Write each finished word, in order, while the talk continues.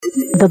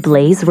The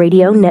Blaze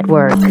Radio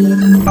Network.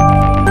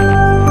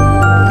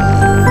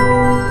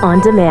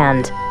 On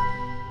demand.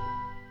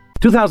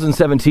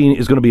 2017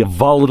 is going to be a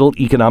volatile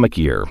economic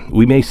year.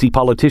 We may see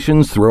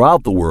politicians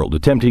throughout the world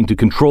attempting to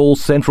control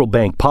central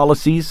bank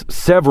policies.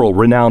 Several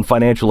renowned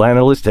financial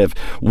analysts have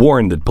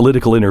warned that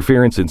political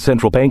interference in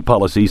central bank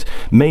policies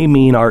may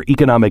mean our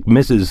economic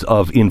misses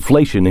of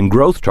inflation and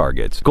growth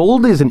targets.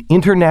 Gold is an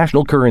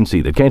international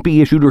currency that can't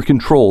be issued or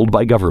controlled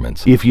by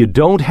governments. If you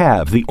don't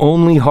have the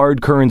only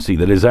hard currency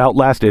that has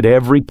outlasted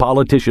every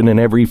politician and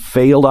every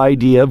failed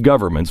idea of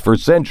governments for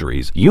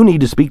centuries, you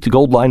need to speak to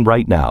Goldline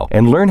right now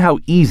and learn how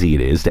easy it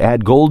is to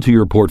add gold to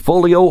your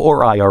portfolio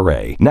or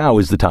IRA. Now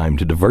is the time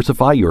to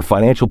diversify your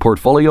financial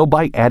portfolio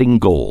by adding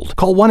gold.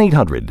 Call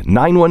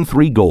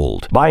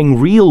 1-800-913-GOLD.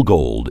 Buying real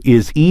gold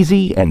is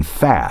easy and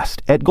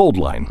fast at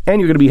Goldline. And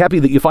you're going to be happy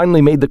that you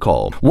finally made the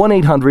call.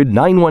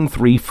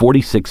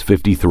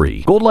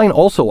 1-800-913-4653. Goldline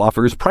also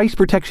offers price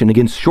protection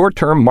against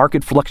short-term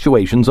market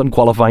fluctuations on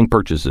qualifying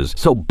purchases.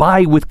 So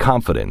buy with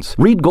confidence.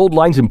 Read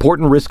Goldline's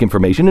important risk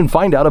information and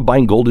find out if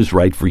buying gold is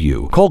right for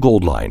you. Call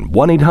Goldline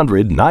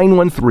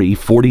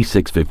 1-800-913-4653.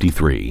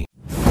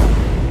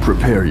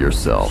 Prepare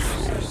yourself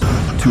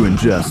to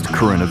ingest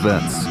current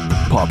events,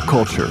 pop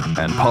culture,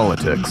 and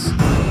politics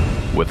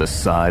with a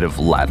side of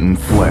Latin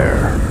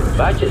flair.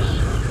 Vices?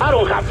 I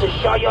don't have to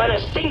show you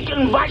any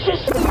stinking vices.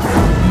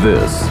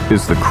 This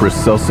is the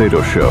Chris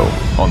Salcedo Show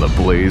on the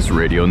Blaze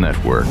Radio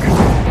Network.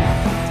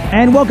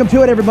 And welcome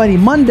to it, everybody.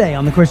 Monday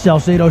on the Chris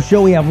Salcedo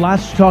Show, we have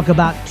lots to talk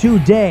about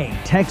today.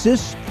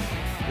 Texas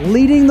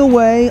leading the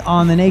way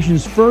on the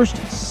nation's first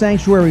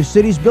sanctuary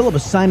cities bill. It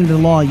was signed into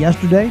law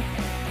yesterday.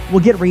 We'll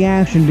get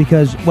reaction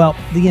because, well,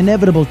 the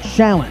inevitable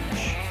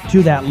challenge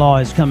to that law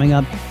is coming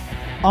up.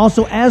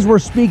 Also, as we're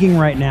speaking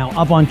right now,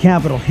 up on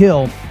Capitol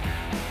Hill,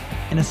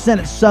 in a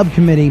Senate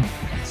subcommittee,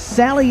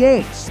 Sally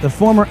Yates, the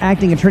former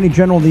acting Attorney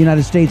General of the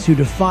United States who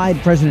defied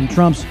President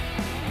Trump's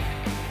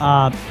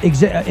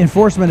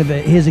enforcement of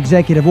his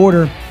executive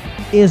order,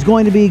 is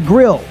going to be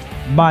grilled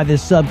by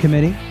this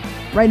subcommittee.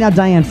 Right now,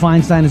 Dianne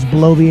Feinstein is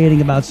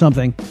bloviating about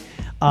something,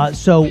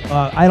 so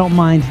I don't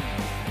mind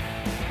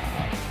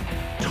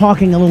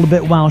talking a little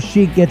bit while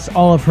she gets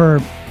all of her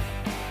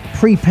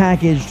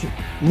prepackaged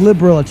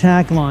liberal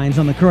attack lines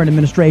on the current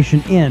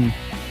administration in.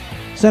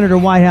 Senator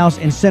Whitehouse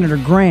and Senator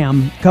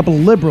Graham, a couple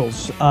of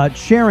liberals,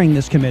 chairing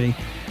this committee.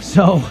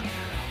 So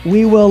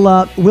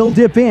we'll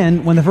dip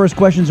in when the first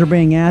questions are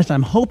being asked.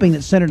 I'm hoping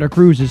that Senator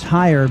Cruz is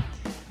higher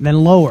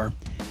than lower,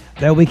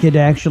 that we could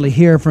actually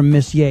hear from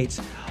Miss Yates.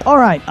 All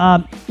right,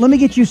 let me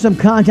get you some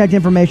contact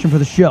information for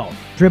the show.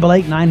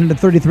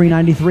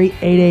 888-933-93,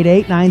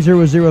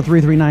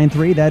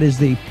 888-900-3393. That is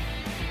the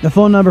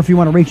phone number if you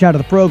want to reach out to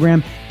the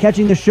program.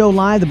 Catching the show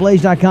live,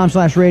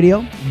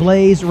 theblaze.com/radio,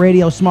 Blaze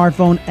Radio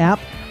smartphone app,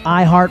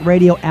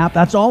 iHeartRadio app.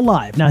 That's all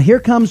live. Now here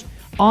comes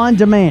On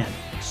Demand,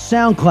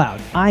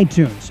 SoundCloud,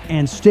 iTunes,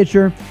 and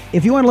Stitcher.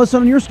 If you want to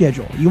listen on your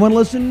schedule, you want to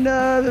listen,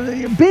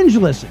 binge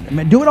listen. I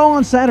mean, do it all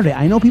on Saturday.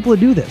 I know people who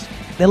do this.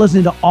 They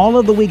listen to all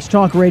of the week's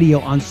talk radio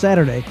on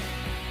Saturday.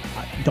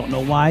 I don't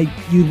know why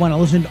you'd want to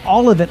listen to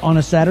all of it on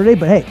a Saturday,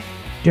 but hey,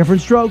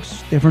 different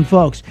strokes, different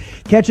folks.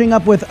 Catching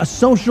up with a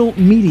social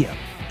media.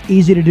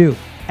 Easy to do.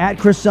 At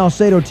Chris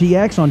Salcedo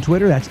TX on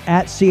Twitter. That's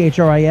at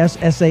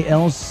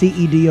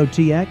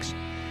ChrisSalcedoTX.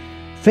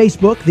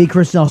 Facebook, The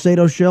Chris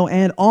Salcedo Show,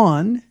 and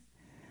on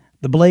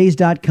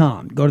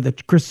theblaze.com. Go to the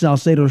Chris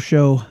Salcedo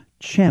Show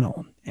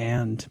channel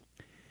and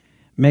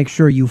make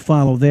sure you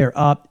follow there.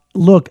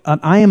 Look,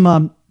 I'm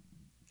going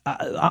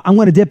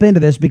to dip into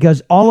this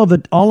because all of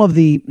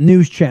the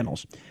news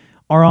channels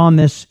are on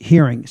this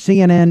hearing.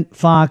 CNN,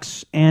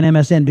 Fox, and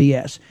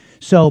MSNBS.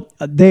 So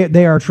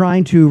they are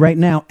trying to right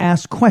now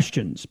ask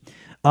questions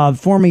of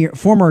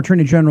former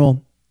Attorney General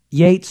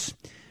Yates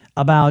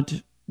about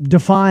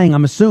defying,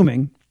 I'm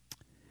assuming,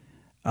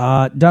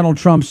 Donald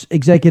Trump's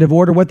executive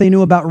order, what they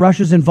knew about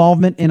Russia's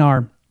involvement in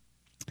our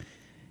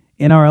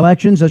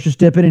elections. Let's just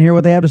dip in and hear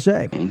what they have to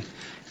say.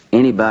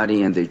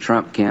 Anybody in the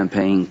Trump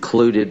campaign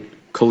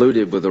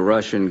colluded with the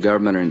Russian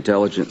government or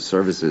intelligence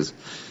services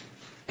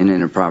in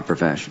an improper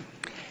fashion.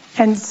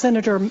 And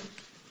Senator,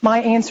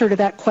 my answer to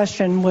that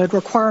question would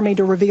require me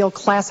to reveal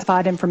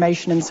classified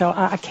information, and so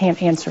I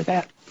can't answer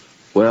that.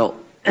 Well,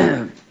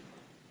 I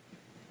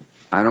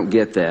don't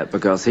get that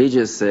because he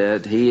just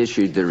said he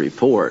issued the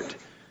report,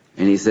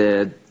 and he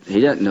said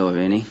he doesn't know of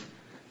any.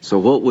 So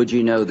what would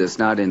you know that's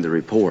not in the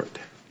report?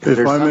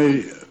 If I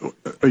may,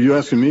 are you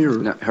asking me or?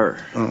 No,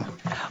 her. Oh.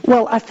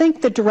 Well, I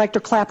think that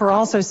Director Clapper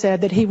also said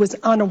that he was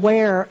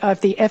unaware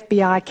of the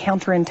FBI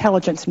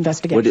counterintelligence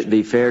investigation. Would it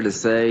be fair to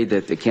say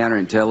that the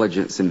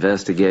counterintelligence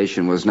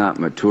investigation was not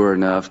mature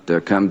enough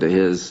to come to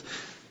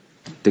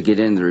get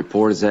in the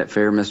report? Is that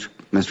fair,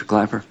 Mr.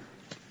 Clapper?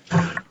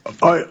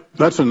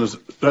 That's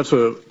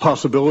a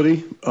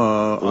possibility.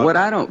 What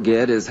I don't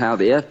get is how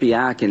the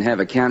FBI can have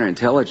a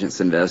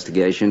counterintelligence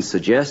investigation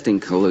suggesting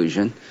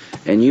collusion,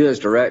 and you as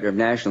Director of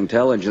National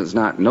Intelligence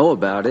not know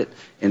about it,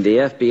 and the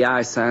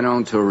FBI sign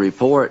on to a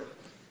report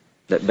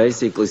that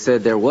basically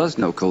said there was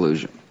no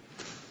collusion.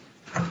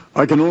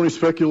 I can only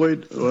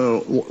speculate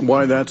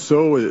why that's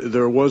so.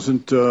 There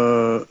wasn't.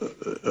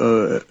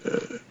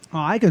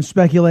 I can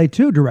speculate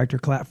too,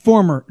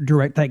 former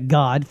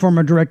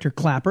Director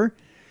Clapper.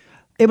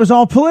 It was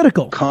all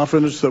political.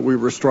 Confidence that we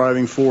were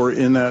striving for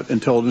in that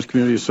intelligence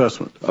community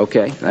assessment.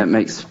 Okay, that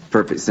makes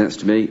perfect sense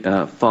to me.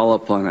 Follow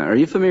up on that. Are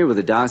you familiar with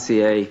the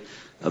dossier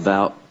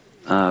about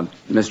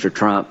Mr.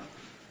 Trump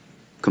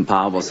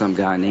compiled by some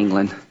guy in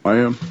England? I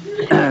am.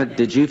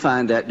 Did you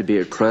find that to be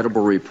a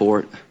credible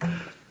report?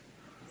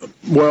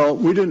 Well,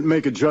 we didn't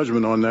make a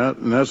judgment on that,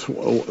 and that's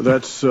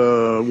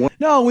one.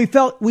 No, we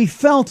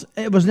felt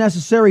it was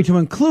necessary to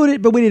include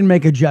it, but we didn't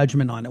make a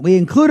judgment on it. We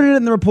included it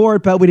in the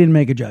report, but we didn't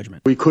make a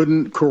judgment. We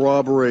couldn't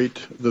corroborate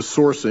the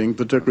sourcing,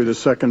 particularly the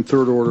second,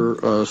 third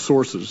order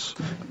sources.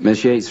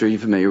 Ms. Yates, are you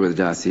familiar with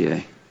the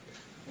dossier?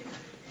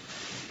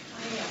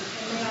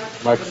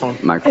 Microphone.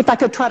 If I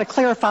could try to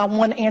clarify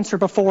one answer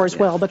before as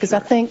well, because I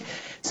think,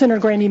 Senator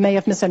Graham, you may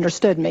have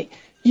misunderstood me.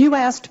 You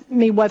asked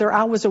me whether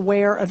I was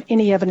aware of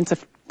any evidence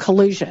of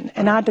collusion,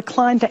 and I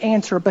declined to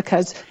answer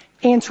because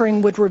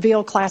answering would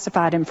reveal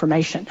classified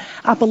information.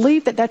 I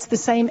believe that that's the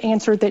same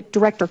answer that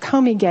Director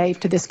Comey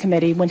gave to this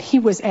committee when he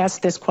was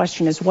asked this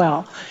question as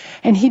well.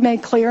 And he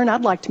made clear, and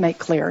I'd like to make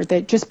clear,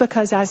 that just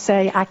because I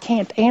say I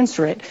can't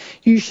answer it,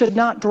 you should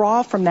not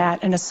draw from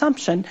that an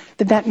assumption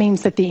that that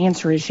means that the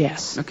answer is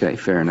yes. Okay,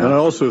 fair enough. And I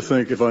also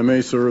think, if I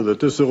may, sir,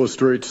 that this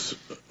illustrates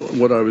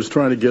what I was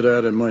trying to get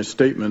at in my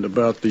statement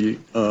about the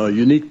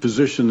unique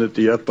position that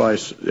the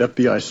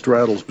FBI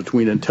straddles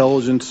between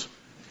intelligence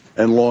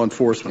and law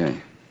enforcement.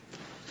 Okay.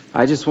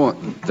 I just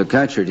want the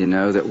country to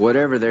know that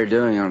whatever they're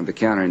doing on the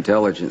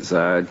counterintelligence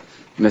side,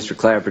 Mr.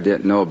 Clapper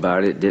didn't know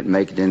about it, didn't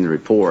make it in the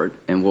report,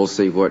 and we'll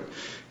see what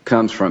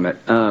comes from it.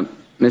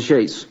 Ms.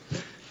 Yates,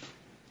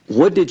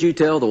 what did you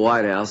tell the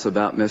White House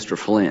about Mr.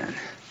 Flynn?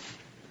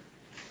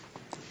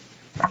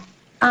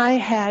 I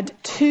had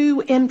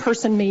 2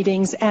 in-person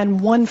meetings and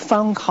 1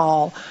 phone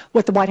call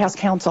with the White House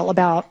counsel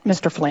about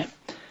Mr. Flynn.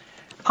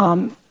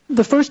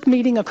 The first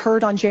meeting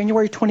occurred on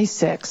January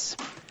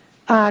 26th.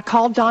 I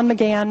called Don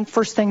McGahn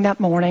first thing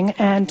that morning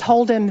and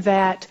told him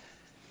that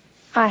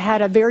I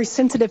had a very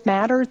sensitive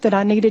matter that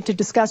I needed to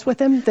discuss with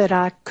him, that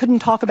I couldn't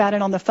talk about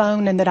it on the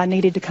phone, and that I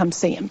needed to come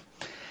see him.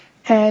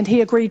 And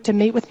he agreed to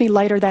meet with me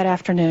later that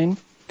afternoon.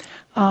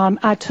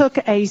 I took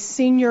a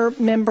senior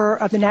member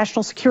of the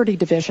National Security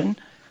Division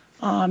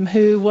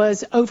who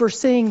was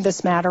overseeing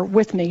this matter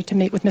with me to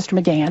meet with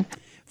Mr. McGahn.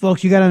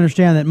 Folks, you got to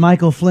understand that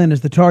Michael Flynn is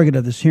the target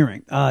of this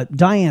hearing.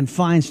 Dianne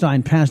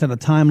Feinstein passed out a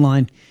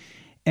timeline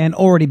and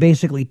already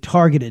basically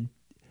targeted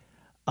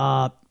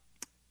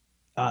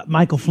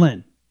Michael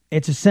Flynn.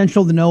 It's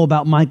essential to know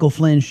about Michael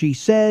Flynn, she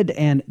said,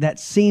 and that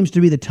seems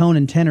to be the tone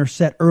and tenor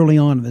set early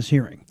on in this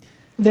hearing.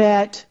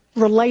 That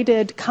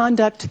related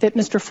conduct that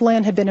Mr.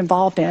 Flynn had been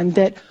involved in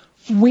that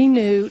we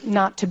knew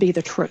not to be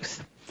the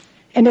truth.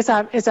 And as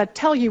I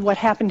tell you what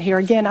happened here,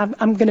 again,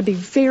 I'm going to be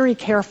very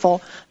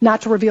careful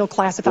not to reveal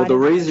classified information.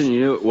 Well, the information. reason you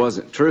knew it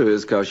wasn't true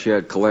is because you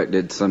had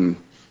collected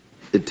some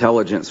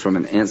intelligence from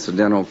an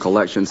incidental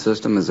collection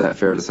system. Is that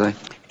fair to say?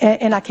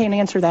 And I can't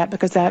answer that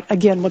because that,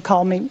 again, would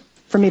call me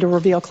for me to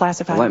reveal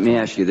classified Let me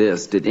information. ask you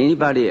this. Did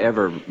anybody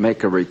ever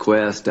make a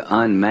request to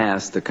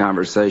unmask the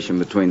conversation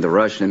between the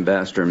Russian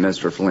ambassador and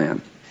Mr.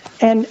 Flynn?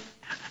 And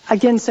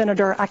again,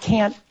 Senator, I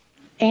can't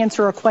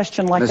answer a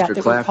question like that Mr.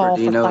 that would call Clapper,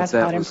 do you for know if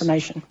that classified was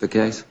information. the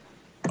case?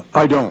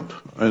 I don't.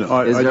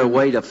 And Is there a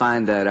way to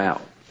find that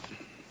out?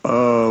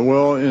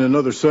 Well, in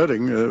another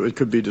setting, it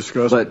could be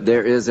discussed. But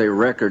there is a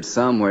record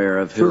somewhere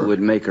of who would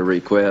make a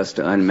request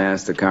to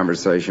unmask the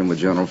conversation with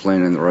General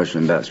Flynn and the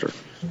Russian ambassador.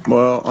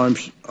 Well,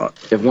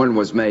 if one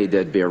was made,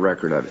 there'd be a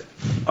record of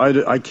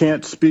it. I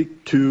can't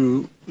speak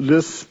to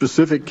this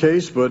specific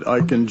case, but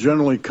I can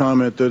generally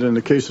comment that in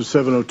the case of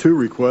 702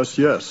 requests,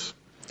 yes.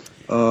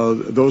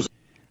 Those.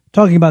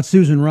 Talking about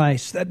Susan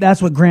Rice,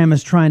 that's what Graham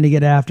is trying to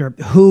get after.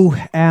 Who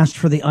asked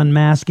for the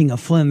unmasking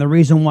of Flynn? The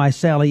reason why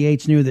Sally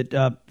Yates knew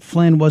that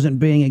Flynn wasn't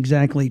being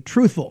exactly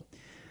truthful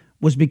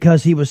was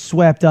because he was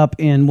swept up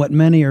in what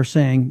many are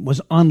saying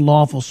was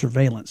unlawful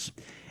surveillance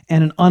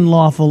and an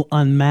unlawful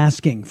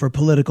unmasking for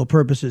political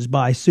purposes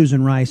by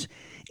Susan Rice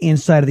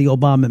inside of the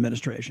Obama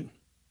administration.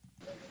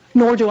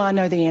 Nor do I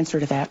know the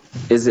answer to that.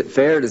 Is it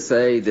fair to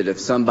say that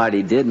if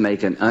somebody did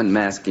make an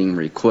unmasking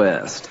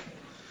request,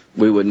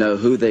 we would know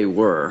who they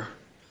were,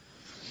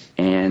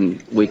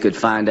 and we could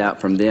find out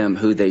from them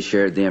who they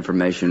shared the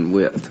information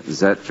with?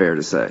 Is that fair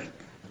to say?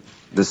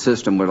 The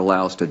system would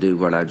allow us to do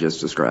what I just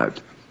described.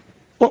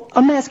 Well,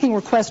 unmasking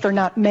requests are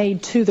not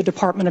made to the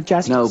Department of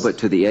Justice. No, but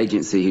to the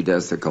agency who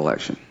does the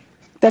collection.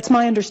 That's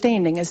my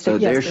understanding. So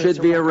there should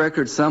be a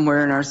record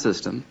somewhere in our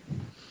system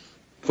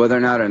whether or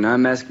not an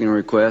unmasking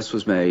request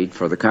was made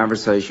for the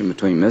conversation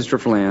between Mr.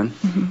 Flynn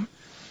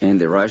and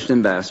the Russian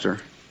ambassador.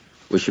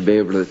 We should be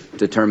able to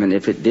determine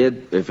if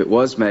it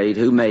was made,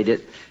 who made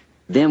it.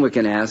 Then we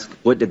can ask,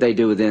 what did they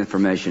do with the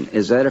information?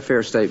 Is that a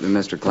fair statement,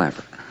 Mr.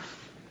 Clapper?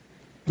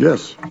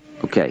 Yes.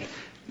 Okay.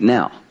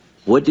 Now,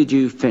 what did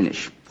you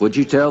finish? What did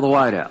you tell the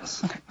White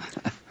House? Okay.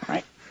 All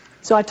right.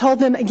 So I told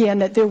them again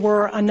that there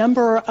were a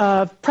number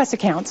of press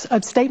accounts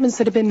of statements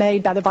that had been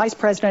made by the vice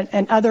president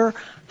and other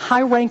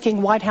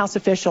high-ranking White House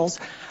officials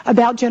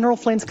about General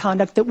Flynn's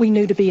conduct that we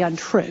knew to be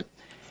untrue.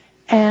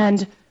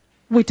 And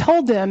we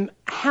told them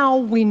how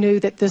we knew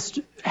that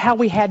how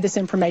we had this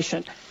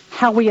information,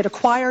 how we had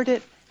acquired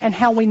it, and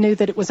how we knew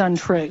that it was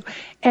untrue.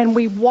 And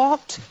we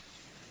walked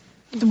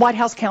the White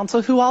House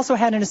counsel, who also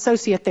had an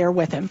associate there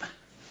with him,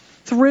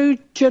 through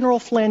General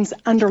Flynn's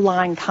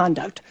underlying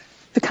conduct,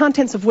 the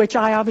contents of which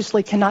I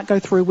obviously cannot go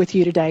through with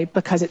you today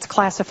because it's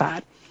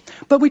classified.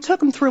 But we took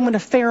them through in a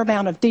fair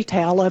amount of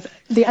detail of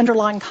the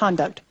underlying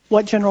conduct,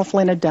 what General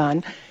Flynn had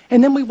done,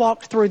 and then we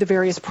walked through the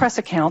various press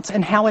accounts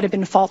and how it had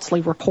been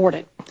falsely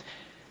reported.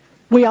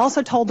 We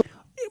also told them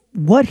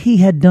what he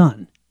had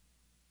done.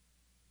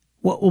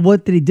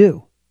 What did he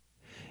do?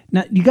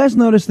 Now, you guys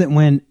notice that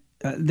when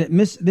that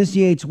Miss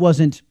Yates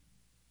wasn't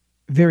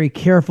very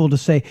careful to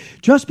say,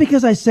 just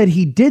because I said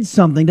he did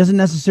something doesn't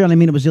necessarily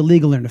mean it was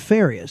illegal or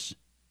nefarious.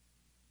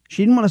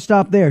 She didn't want to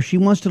stop there. She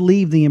wants to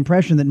leave the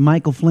impression that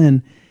Michael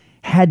Flynn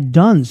had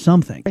done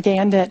something.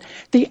 Again, that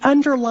the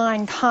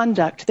underlying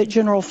conduct that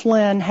General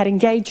Flynn had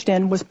engaged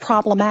in was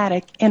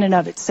problematic in and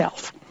of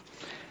itself.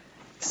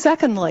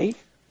 Secondly,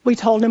 we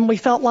told him we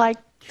felt like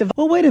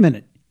Well, wait a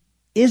minute.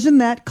 Isn't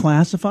that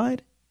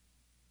classified?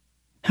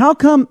 How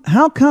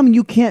come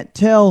you can't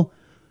tell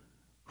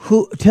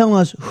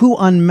us who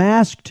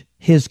unmasked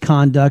his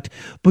conduct,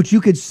 but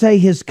you could say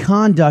his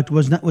conduct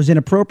was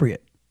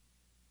inappropriate?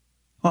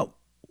 Well,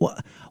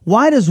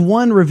 why does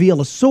one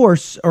reveal a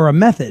source or a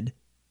method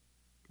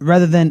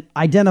rather than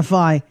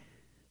identify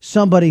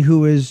somebody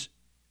who is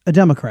a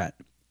Democrat?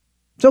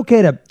 It's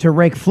okay to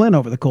rake Flynn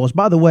over the coals.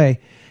 By the way,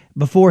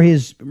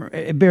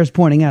 it bears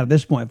pointing out at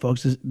this point,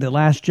 folks, is the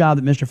last job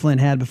that Mr. Flynn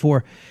had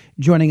before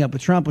joining up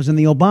with Trump was in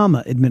the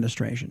Obama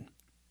administration.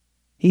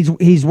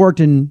 He's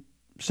worked in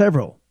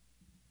several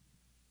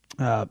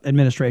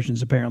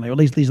administrations, apparently, or at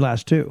least these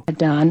last two.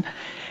 Done.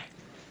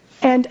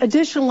 And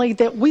additionally,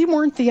 that we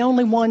weren't the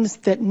only ones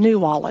that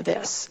knew all of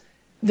this,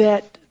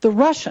 that the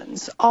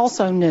Russians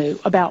also knew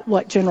about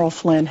what General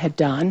Flynn had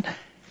done,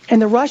 and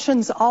the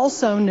Russians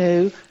also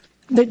knew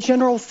that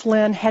General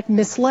Flynn had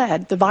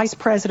misled the vice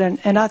president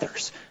and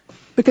others.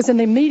 Because in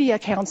the media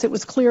accounts, it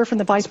was clear from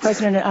the vice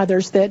president and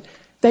others that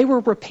they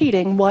were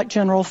repeating what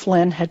General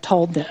Flynn had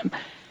told them.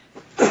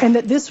 And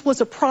that this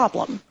was a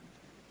problem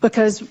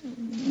because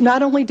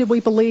not only did we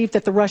believe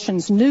that the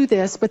Russians knew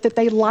this, but that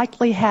they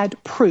likely had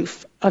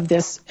proof of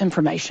this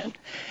information.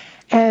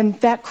 And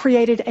that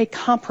created a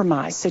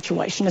compromise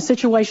situation, a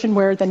situation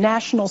where the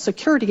national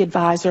security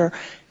advisor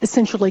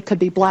essentially could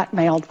be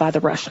blackmailed by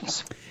the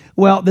Russians.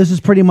 Well, this is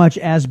pretty much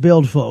as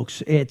billed,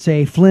 folks. It's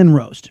a Flynn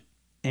roast,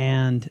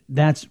 and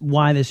that's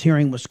why this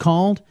hearing was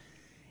called.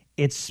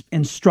 It's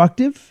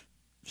instructive.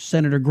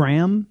 Senator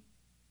Graham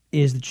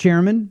is the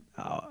chairman.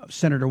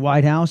 Senator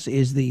Whitehouse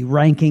is the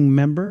ranking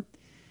member.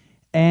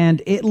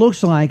 And it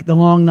looks like the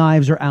long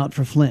knives are out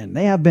for Flynn.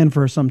 They have been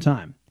for some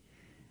time.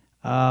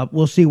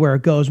 We'll see where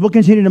it goes. We'll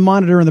continue to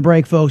monitor in the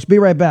break, folks. Be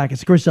right back.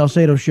 It's the Chris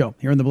Salcedo Show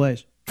here in The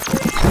Blaze.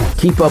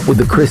 Keep up with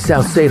the Chris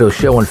Salcedo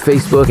Show on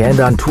Facebook and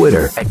on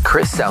Twitter at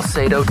Chris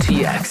Salcedo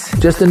TX.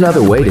 Just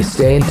another way to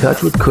stay in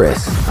touch with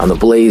Chris on the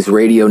Blaze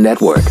Radio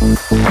Network.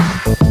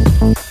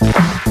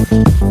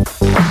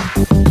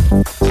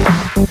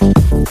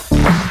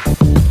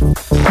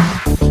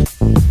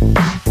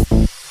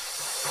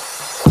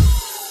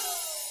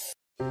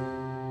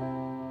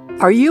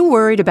 Are you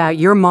worried about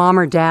your mom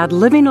or dad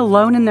living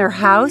alone in their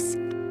house?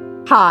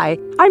 Hi,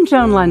 I'm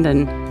Joan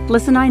London.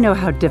 Listen, I know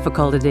how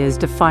difficult it is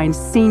to find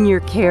senior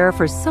care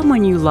for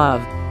someone you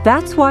love.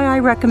 That's why I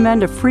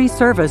recommend a free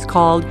service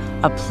called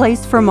A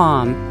Place for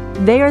Mom.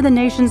 They are the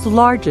nation's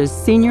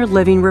largest senior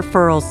living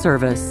referral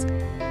service.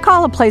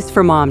 Call A Place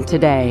for Mom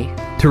today.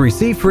 To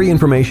receive free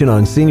information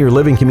on senior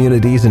living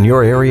communities in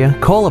your area,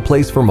 call A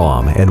Place for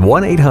Mom at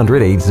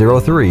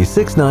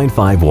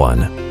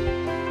 1-800-803-6951.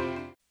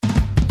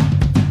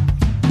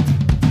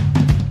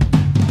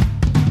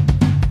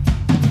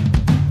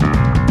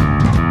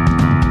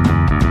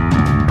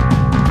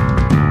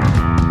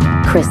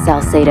 Chris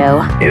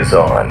Salcedo is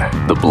on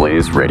the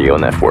Blaze Radio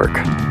Network.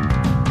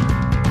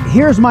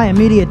 Here's my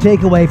immediate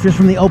takeaway just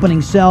from the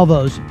opening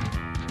salvos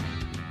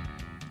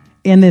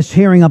in this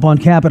hearing up on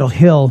Capitol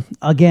Hill.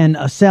 Again,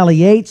 Sally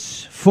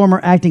Yates, former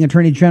acting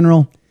attorney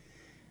general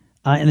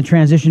in the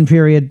transition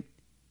period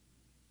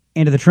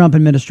into the Trump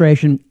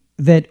administration,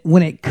 that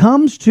when it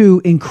comes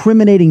to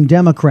incriminating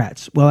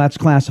Democrats, well, that's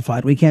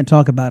classified. We can't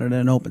talk about it in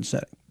an open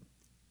setting.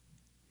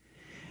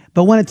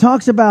 But when it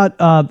talks about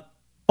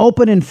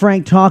open and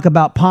frank talk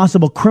about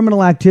possible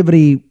criminal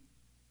activity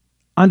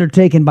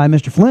undertaken by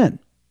Mr. Flynn,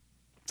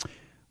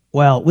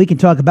 well, we can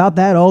talk about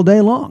that all day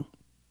long.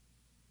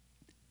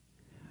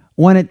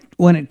 When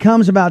it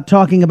comes about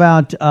talking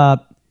about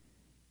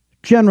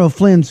General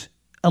Flynn's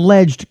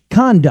alleged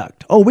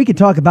conduct, oh, we could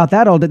talk about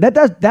that all day.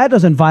 That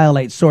doesn't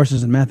violate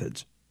sources and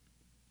methods.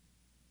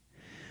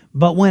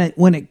 But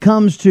when it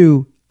comes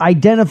to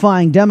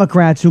identifying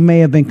Democrats who may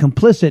have been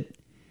complicit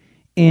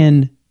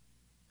in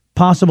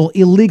possible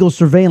illegal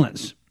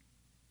surveillance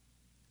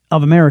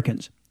of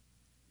Americans.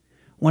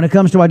 When it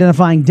comes to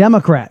identifying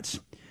Democrats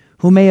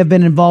who may have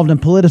been involved in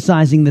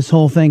politicizing this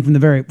whole thing from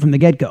the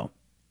get-go,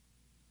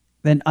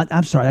 then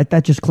I'm sorry,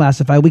 that just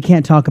classified. We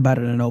can't talk about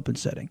it in an open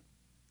setting.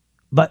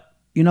 But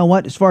you know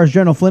what? As far as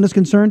General Flynn is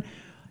concerned,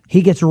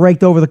 he gets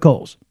raked over the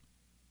coals.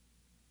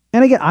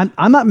 And again,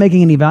 I'm not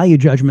making any value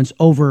judgments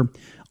over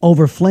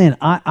Flynn.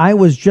 I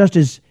was just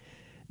as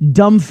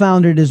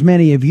dumbfounded as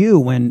many of you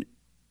when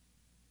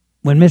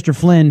Mr.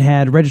 Flynn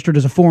had registered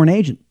as a foreign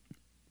agent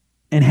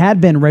and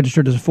had been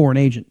registered as a foreign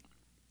agent.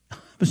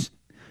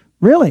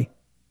 Really?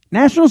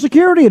 National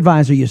Security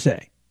Advisor, you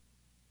say?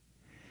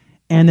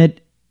 And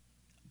that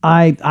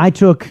I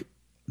took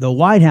the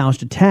White House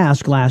to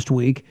task last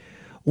week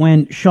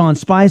when Sean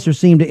Spicer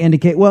seemed to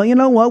indicate, well, you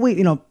know what,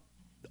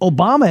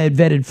 Obama had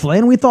vetted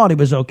Flynn. We thought he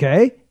was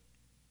okay.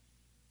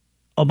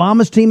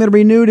 Obama's team had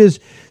renewed his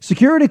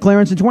security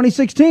clearance in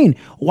 2016.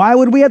 Why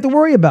would we have to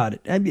worry about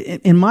it?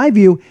 In my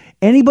view,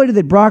 anybody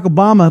that Barack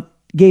Obama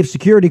gave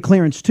security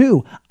clearance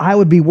to, I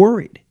would be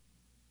worried.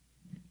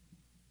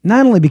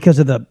 Not only because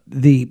of the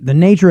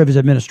nature of his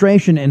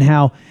administration and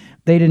how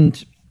they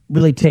didn't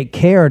really take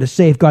care to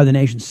safeguard the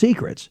nation's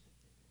secrets,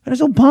 but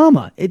it's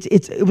Obama.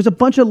 It was a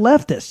bunch of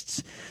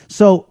leftists.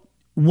 So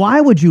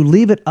why would you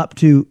leave it up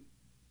to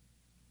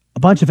a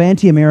bunch of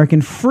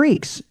anti-American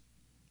freaks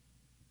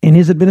in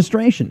his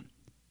administration?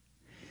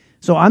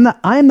 So I'm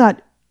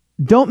not.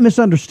 Don't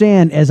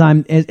misunderstand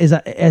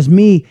as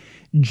me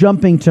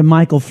jumping to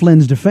Michael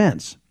Flynn's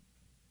defense.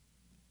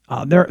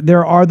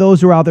 There are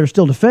those who are out there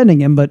still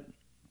defending him, but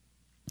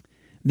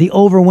the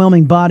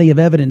overwhelming body of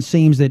evidence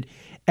seems that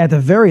at the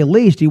very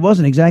least he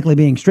wasn't exactly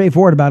being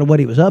straightforward about what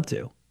he was up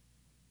to.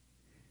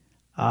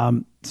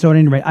 So at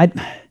any rate,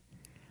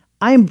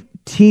 I'm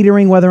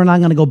teetering whether or not I'm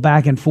going to go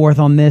back and forth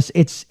on this.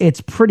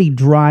 It's pretty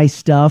dry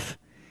stuff,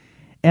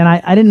 and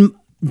I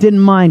didn't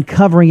mind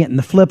covering it in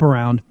the flip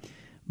around,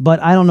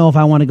 but I don't know if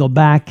I want to go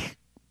back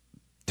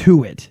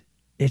to it.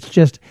 It's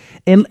just,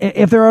 and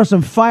if there are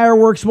some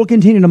fireworks, we'll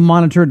continue to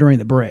monitor during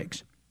the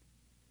breaks.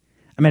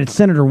 I mean, it's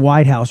Senator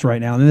Whitehouse right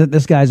now, and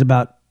this guy's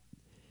about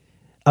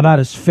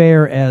as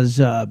fair as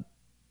a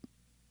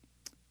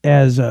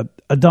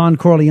Don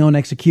Corleone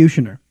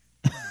executioner.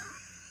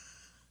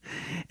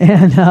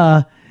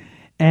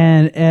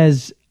 And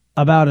as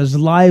about as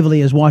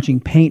lively as watching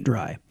paint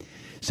dry.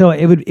 So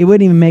it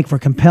wouldn't even make for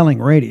compelling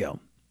radio.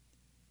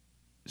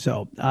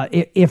 So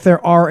if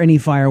there are any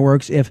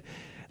fireworks, if,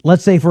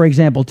 let's say, for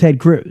example, Ted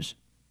Cruz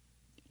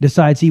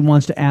decides he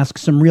wants to ask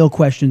some real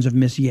questions of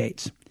Miss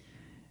Yates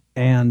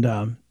and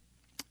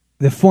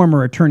the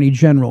former Attorney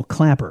General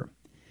Clapper,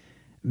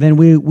 then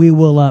we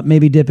will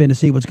maybe dip in to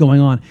see what's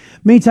going on.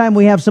 Meantime,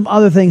 we have some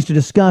other things to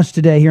discuss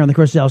today here on the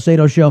Chris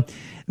Salcedo Show.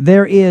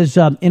 There is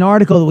an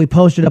article that we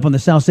posted up on the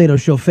Salcedo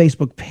Show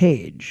Facebook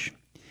page.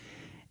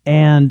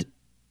 And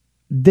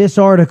this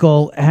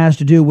article has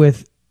to do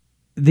with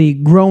the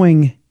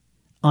growing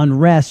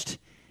unrest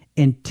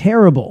and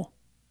terrible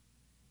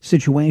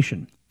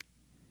situation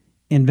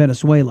in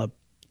Venezuela.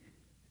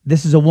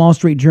 This is a Wall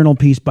Street Journal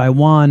piece by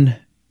Juan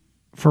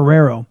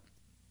Ferrero.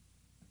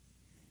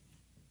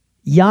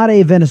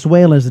 Yade,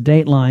 Venezuela is the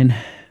dateline.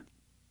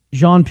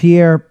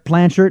 Jean-Pierre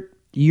Planchert,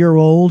 year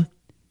old,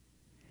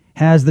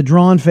 has the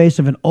drawn face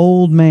of an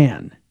old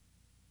man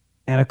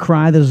and a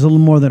cry that is a little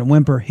more than a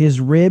whimper.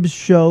 His ribs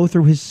show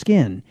through his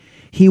skin.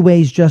 He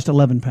weighs just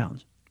 11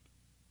 pounds.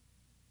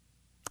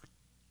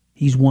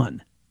 He's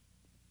one.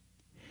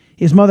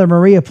 His mother,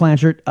 Maria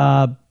Planchert,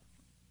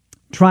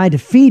 tried to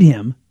feed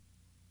him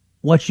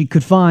what she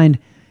could find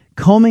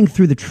combing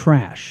through the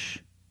trash.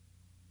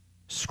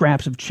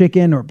 Scraps of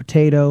chicken or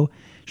potato.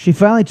 She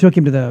finally took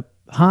him to the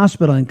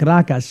hospital in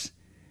Caracas,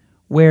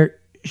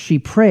 where she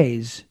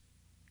prays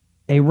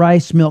a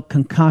rice milk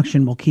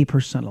concoction will keep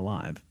her son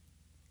alive.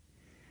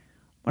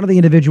 One of the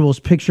individuals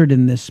pictured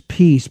in this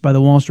piece by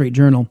the Wall Street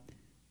Journal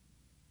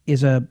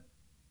is a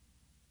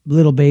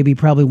little baby,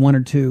 probably 1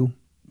 or 2.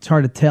 It's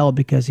hard to tell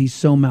because he's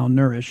so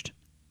malnourished.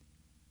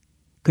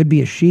 Could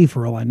be a she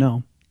for all I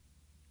know.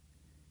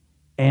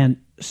 And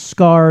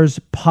scars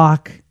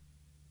pock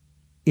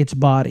its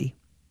body.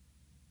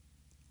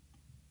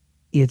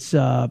 It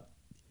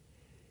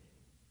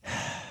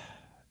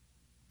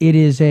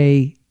is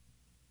a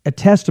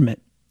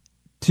testament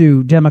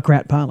to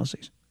Democrat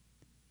policies.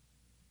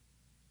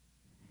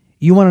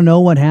 You want to know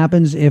what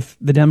happens if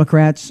the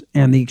Democrats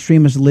and the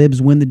extremist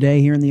libs win the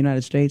day here in the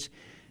United States?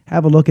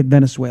 Have a look at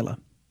Venezuela.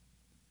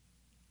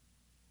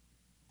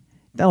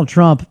 Donald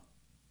Trump,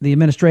 the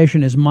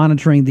administration, is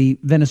monitoring the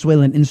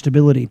Venezuelan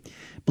instability.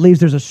 Believes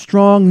there's a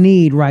strong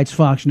need, writes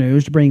Fox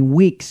News, to bring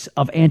weeks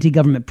of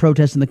anti-government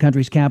protests in the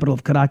country's capital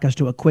of Caracas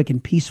to a quick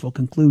and peaceful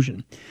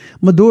conclusion.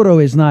 Maduro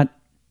is not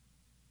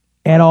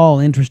at all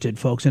interested,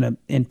 folks,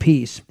 in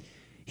peace.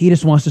 He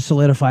just wants to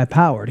solidify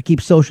power, to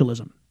keep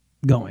socialism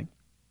going,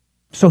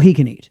 so he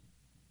can eat.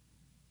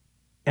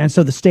 And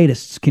so the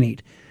statists can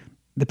eat.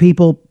 The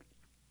people,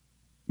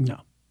 no.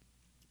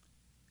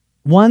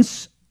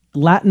 Once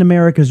Latin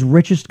America's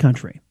richest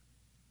country,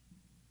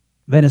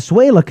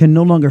 Venezuela can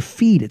no longer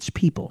feed its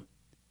people,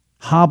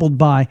 hobbled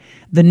by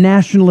the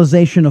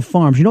nationalization of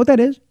farms. You know what that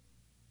is?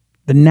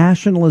 The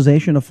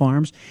nationalization of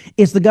farms.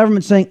 It's the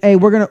government saying, hey,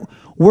 we're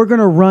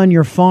gonna run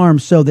your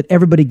farms so that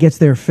everybody gets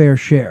their fair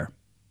share.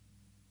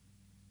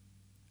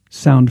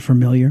 Sound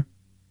familiar?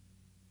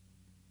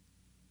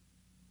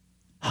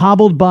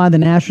 Hobbled by the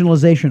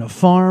nationalization of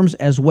farms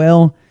as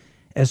well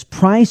as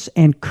price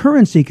and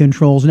currency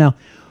controls. Now,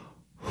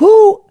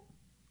 who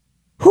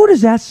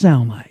does that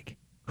sound like?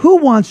 Who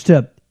wants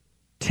to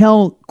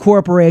tell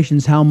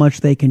corporations how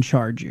much they can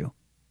charge you?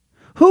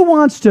 Who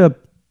wants to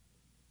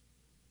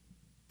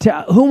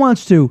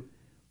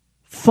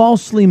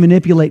falsely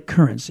manipulate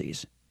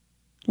currencies?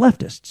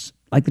 Leftists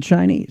like the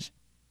Chinese.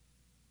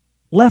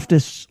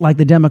 Leftists like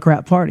the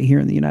Democrat Party here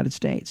in the United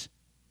States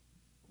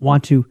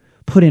want to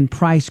put in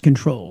price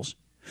controls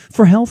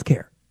for health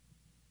care.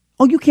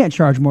 Oh, you can't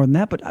charge more than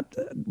that, but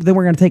then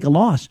we're going to take a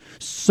loss.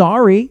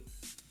 Sorry.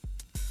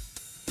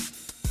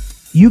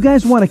 You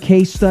guys want a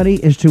case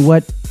study as to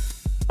what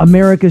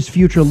America's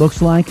future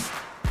looks like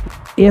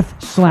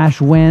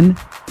if/when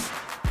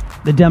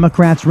the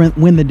Democrats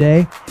win the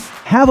day?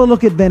 Have a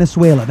look at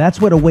Venezuela. That's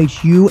what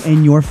awaits you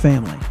and your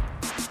family.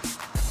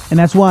 And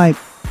that's why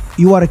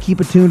you ought to keep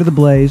attuned to the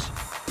Blaze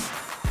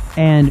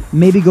and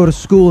maybe go to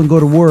school and go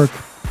to work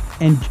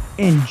and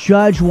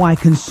judge why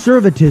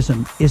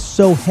conservatism is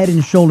so head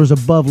and shoulders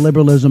above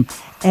liberalism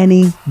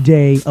any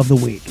day of the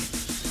week.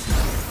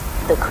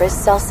 The Chris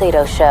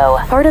Salcedo Show,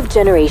 part of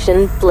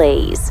Generation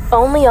Blaze,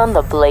 only on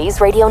the Blaze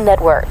Radio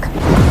Network.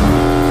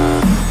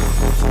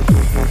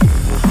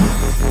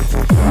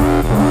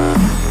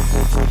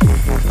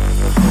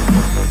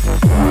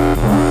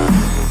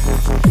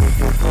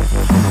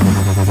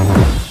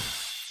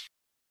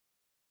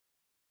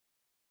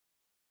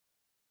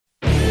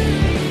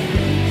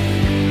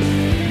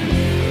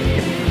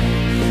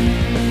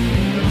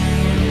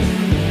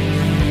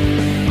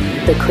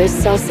 The Chris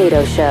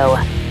Salcedo Show.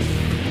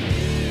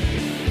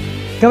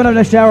 Coming up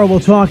next hour, we'll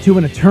talk to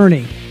an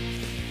attorney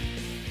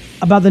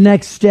about the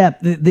next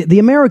step. The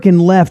American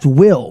left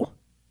will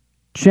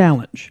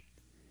challenge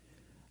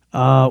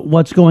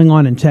what's going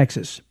on in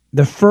Texas,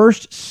 the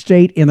first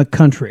state in the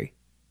country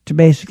to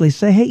basically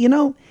say, hey,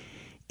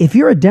 if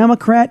you're a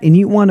Democrat and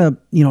you want to,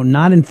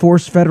 not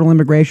enforce federal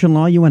immigration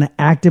law, you want to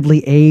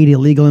actively aid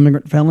illegal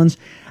immigrant felons,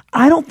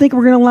 I don't think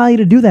we're going to allow you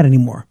to do that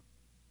anymore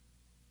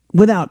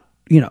without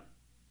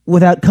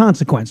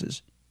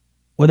consequences.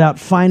 Without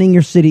fining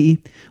your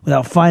city,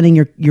 without fining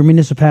your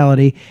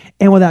municipality,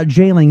 and without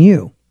jailing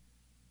you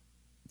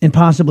and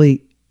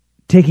possibly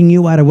taking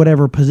you out of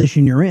whatever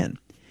position you're in.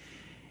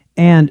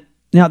 And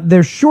now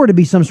there's sure to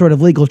be some sort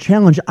of legal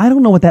challenge. I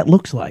don't know what that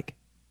looks like.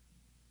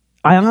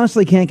 I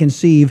honestly can't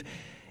conceive,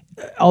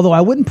 although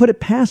I wouldn't put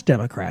it past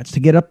Democrats to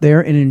get up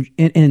there and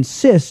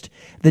insist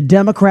that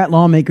Democrat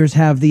lawmakers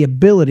have the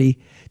ability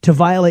to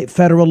violate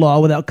federal law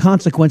without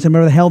consequence and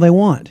whatever the hell they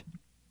want.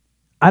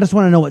 I just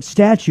want to know what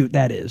statute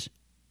that is.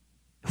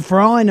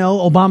 For all I know,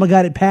 Obama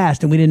got it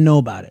passed and we didn't know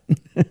about it.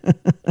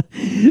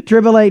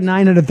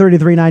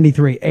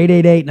 888-933-93,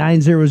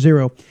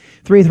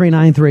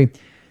 888-900-3393.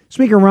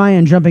 Speaker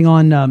Ryan jumping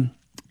on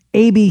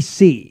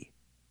ABC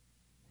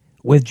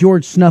with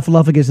George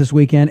Snuffleupagus this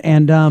weekend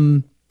and,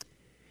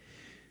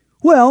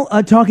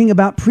 talking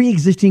about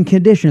pre-existing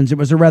conditions. It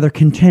was a rather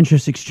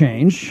contentious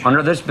exchange.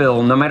 Under this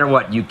bill, no matter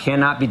what, you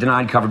cannot be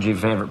denied coverage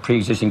if you have a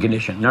pre-existing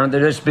condition. Under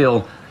this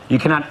bill, you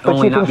cannot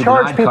only not be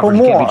denied coverage,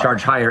 you can't be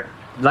charged higher.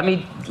 Let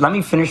me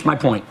finish my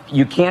point.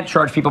 You can't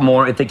charge people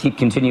more if they keep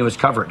continuous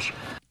coverage.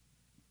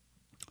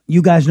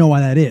 You guys know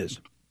why that is.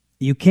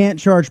 You can't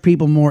charge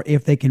people more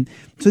if they can.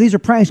 So these are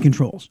price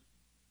controls.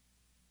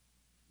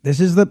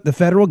 This is the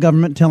federal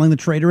government telling the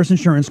traitorous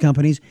insurance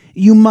companies,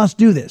 you must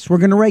do this. We're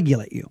going to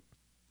regulate you.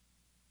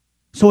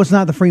 So it's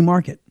not the free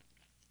market.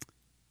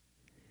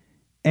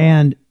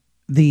 And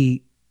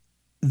the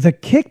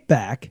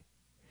kickback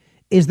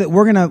is that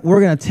we're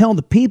gonna tell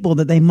the people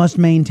that they must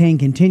maintain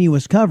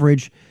continuous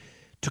coverage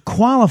to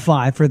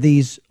qualify for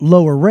these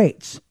lower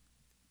rates.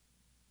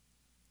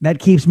 That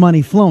keeps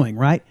money flowing,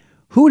 right?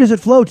 Who does it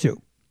flow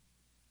to?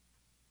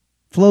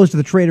 Flows to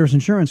the traitorous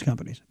insurance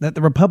companies that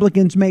the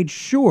Republicans made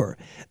sure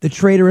the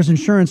traitorous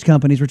insurance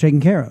companies were taken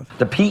care of.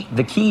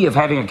 The key of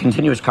having a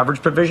continuous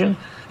coverage provision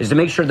is to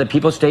make sure that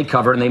people stay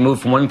covered and they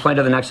move from one plan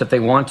to the next if they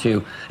want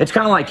to. It's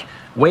kind of like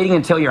waiting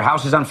until your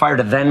house is on fire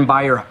to then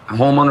buy your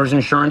homeowner's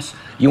insurance.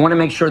 You want to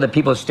make sure that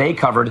people stay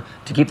covered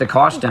to keep the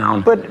cost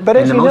down. But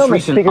as you know,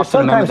 Mr. Speaker,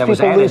 sometimes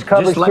people lose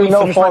coverage through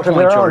no fault of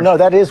their own. No,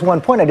 that is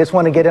one point. I just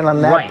want to get in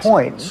on that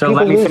point. So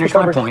let me finish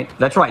my point.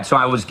 That's right. So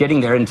I was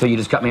getting there until you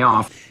just cut me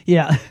off.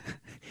 Yeah.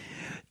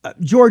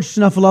 George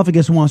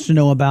Snuffleupagus wants to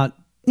know about,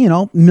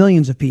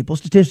 millions of people,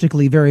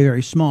 statistically very,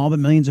 very small, but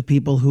millions of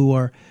people who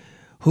are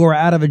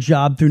out of a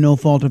job through no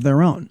fault of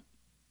their own.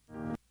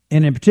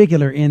 And in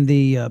particular, in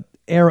the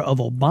era of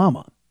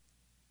Obama,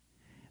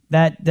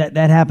 that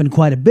happened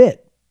quite a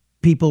bit.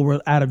 People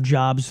were out of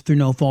jobs through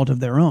no fault of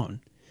their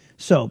own.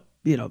 So,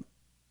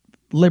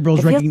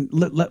 liberals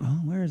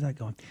where is that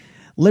going?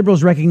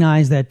 Liberals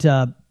recognize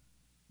that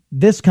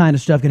this kind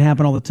of stuff can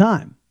happen all the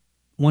time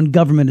when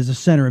government is the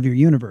center of your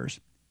universe.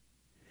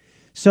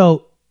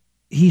 So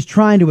he's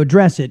trying to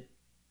address it.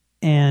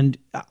 And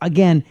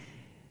again,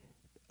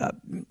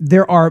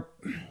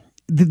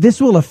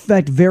 this will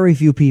affect very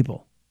few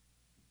people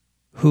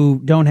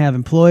who don't have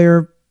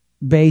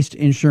employer-based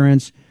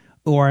insurance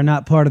or are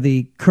not part of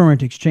the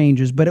current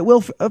exchanges, but it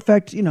will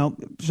affect,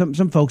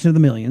 some folks in the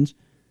millions.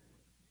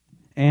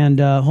 And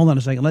hold on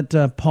a second.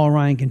 Let Paul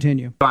Ryan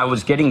continue. I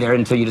was getting there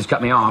until you just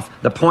cut me off.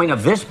 The point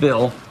of this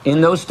bill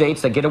in those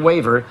states that get a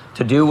waiver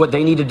to do what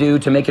they need to do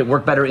to make it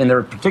work better in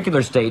their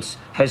particular states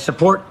has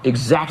support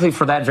exactly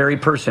for that very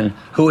person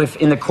who, if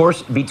in the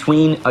course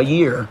between a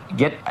year,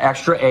 get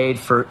extra aid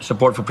for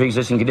support for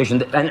pre-existing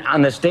condition. And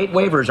on the state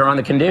waivers are on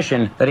the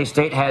condition that a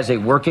state has a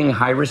working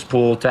high-risk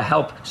pool to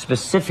help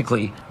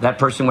specifically that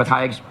person with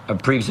high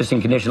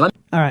pre-existing condition. All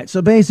right.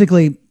 So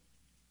basically,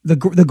 the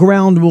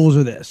ground rules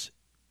are this.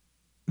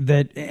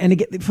 That, and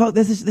again,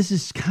 this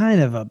is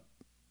kind of a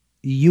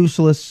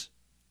useless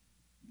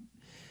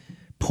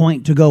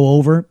point to go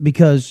over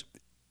because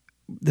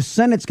the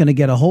Senate's going to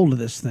get a hold of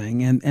this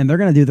thing and they're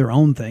going to do their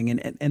own thing.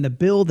 And the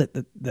bill that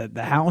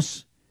the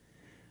House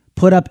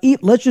put up,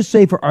 let's just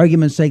say for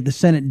argument's sake, the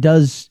Senate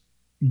does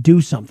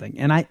do something.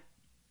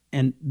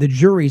 And the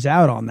jury's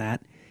out on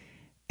that.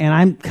 And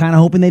I'm kind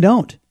of hoping they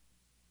don't,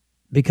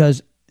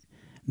 because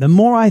the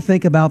more I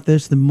think about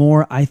this, the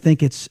more I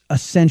think it's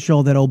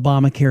essential that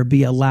Obamacare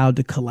be allowed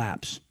to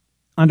collapse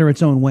under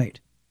its own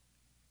weight.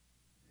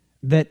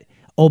 That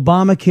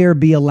Obamacare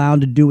be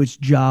allowed to do its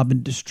job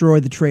and destroy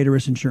the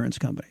traitorous insurance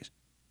companies.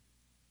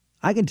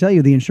 I can tell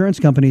you the insurance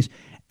companies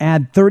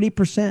add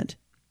 30%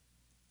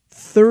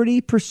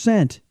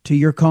 to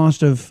your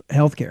cost of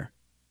healthcare,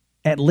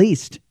 at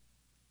least.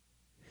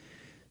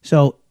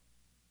 So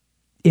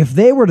if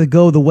they were to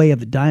go the way of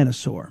the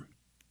dinosaur,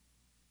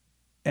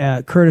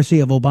 courtesy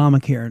of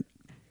Obamacare,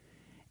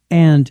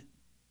 and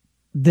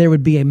there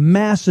would be a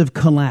massive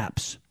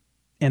collapse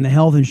in the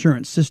health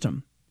insurance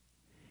system,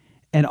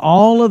 and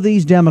all of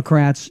these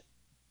Democrats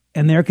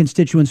and their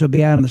constituents would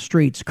be out on the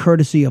streets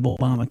courtesy of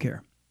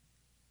Obamacare.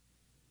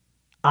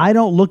 I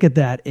don't look at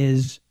that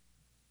as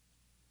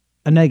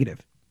a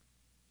negative.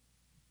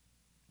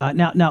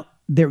 Now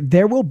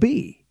there will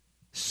be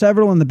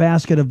several in the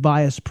basket of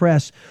biased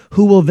press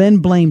who will then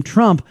blame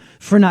Trump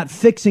for not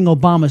fixing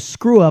Obama's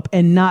screw-up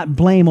and not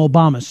blame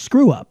Obama's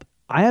screw-up.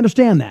 I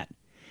understand that.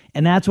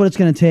 And that's what it's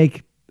going to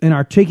take an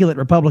articulate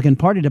Republican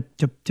Party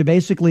to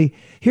basically,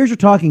 here's your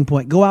talking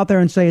point. Go out there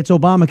and say it's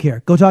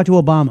Obamacare. Go talk to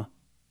Obama.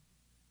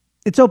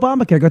 It's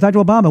Obamacare. Go talk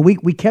to Obama.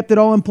 We kept it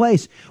all in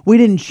place. We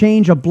didn't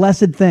change a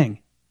blessed thing.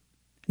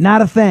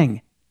 Not a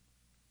thing.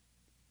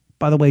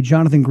 By the way,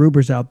 Jonathan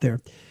Gruber's out there.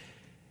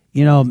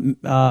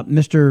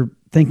 Mr.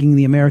 thinking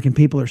the American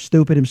people are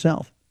stupid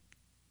himself.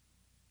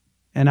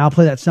 And I'll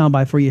play that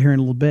soundbite for you here in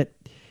a little bit,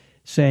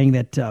 saying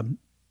that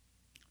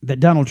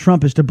Donald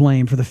Trump is to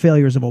blame for the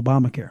failures of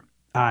Obamacare.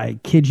 I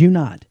kid you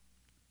not.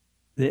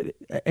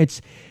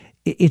 It's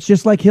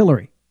just like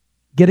Hillary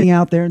getting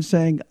out there and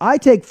saying, I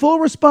take full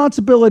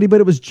responsibility, but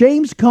it was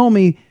James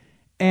Comey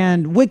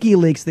and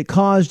WikiLeaks that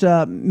caused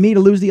me to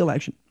lose the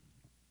election.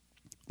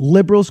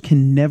 Liberals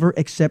can never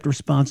accept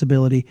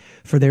responsibility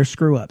for their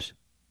screw-ups.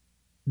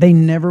 They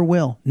never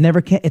will. Never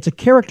can. It's a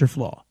character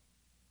flaw.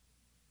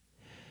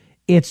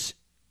 It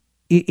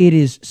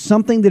is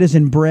something that is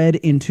inbred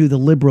into the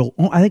liberal.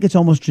 I think it's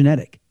almost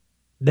genetic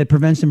that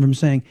prevents them from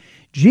saying,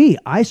 gee,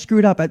 I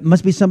screwed up. It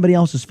must be somebody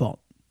else's fault,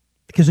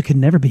 because it could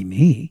never be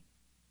me.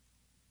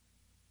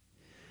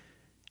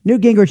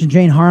 Newt Gingrich and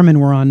Jane Harmon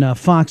were on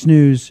Fox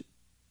News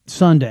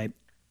Sunday,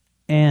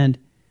 and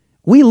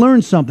we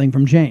learned something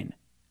from Jane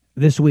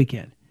this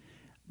weekend.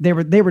 They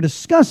were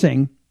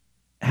discussing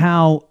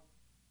how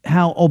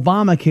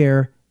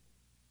Obamacare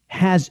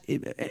has,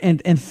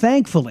 and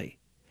thankfully,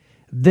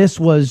 this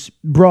was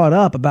brought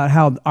up about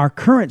how our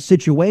current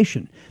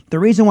situation, the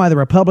reason why the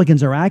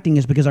Republicans are acting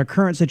is because our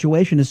current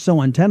situation is so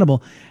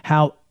untenable,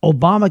 how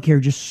Obamacare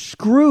just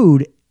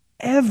screwed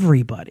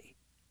everybody.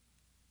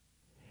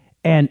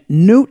 And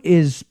Newt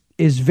is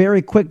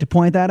very quick to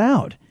point that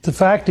out. The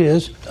fact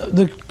is,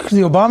 the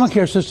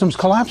Obamacare system's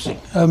collapsing.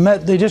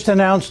 They just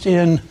announced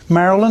in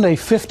Maryland a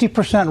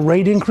 50%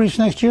 rate increase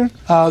next year.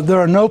 There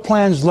are no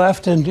plans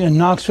left in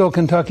Knoxville,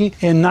 Kentucky.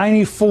 In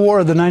 94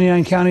 of the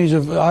 99 counties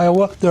of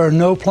Iowa, there are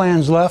no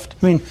plans left.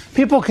 I mean,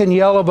 people can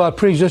yell about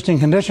pre-existing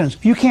conditions.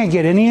 You can't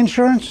get any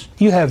insurance.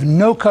 You have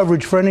no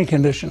coverage for any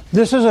condition.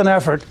 This is an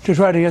effort to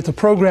try to get the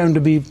program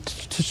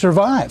to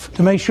survive,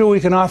 to make sure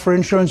we can offer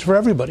insurance for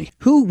everybody.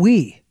 Who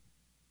we?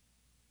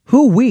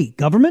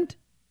 Government?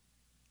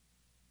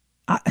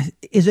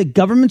 Is it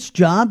government's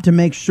job to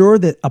make sure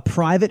that a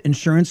private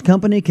insurance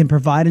company can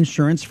provide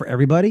insurance for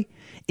everybody?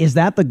 Is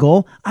that the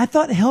goal? I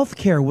thought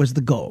healthcare was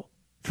the goal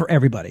for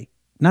everybody.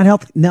 Not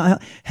health. No,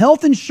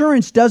 health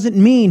insurance doesn't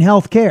mean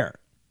healthcare.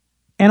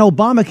 And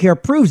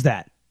Obamacare proves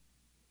that.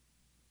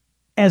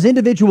 As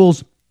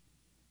individuals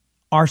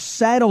are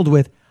saddled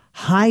with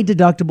high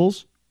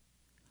deductibles,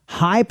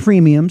 high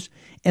premiums.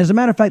 As a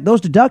matter of fact,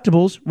 those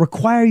deductibles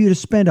require you to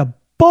spend a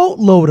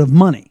boatload of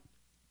money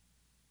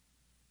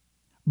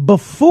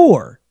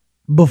before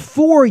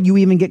you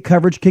even get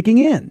coverage kicking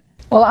in.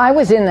 Well, I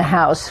was in the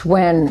House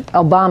when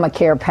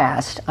Obamacare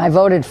passed. I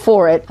voted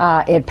for it.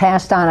 It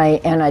passed on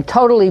a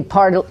totally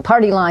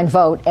party line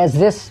vote, as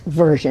this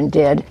version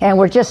did. And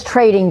we're just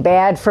trading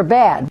bad for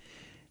bad.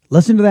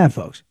 Listen to that,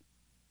 folks.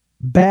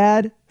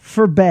 Bad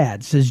for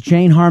bad, says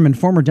Jane Harman,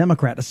 former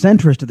Democrat, a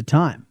centrist at the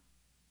time.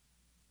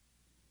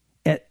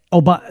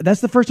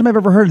 That's the first time I've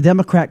ever heard a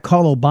Democrat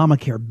call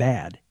Obamacare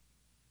bad.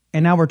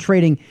 And now we're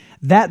trading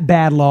that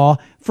bad law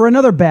for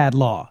another bad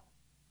law.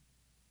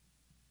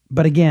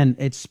 But again,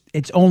 it's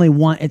only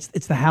one. It's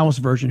the House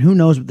version. Who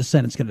knows what the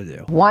Senate's going to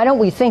do? Why don't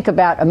we think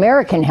about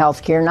American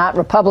health care, not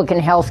Republican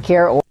health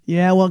care?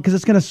 Yeah, well, because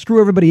it's going to screw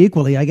everybody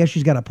equally. I guess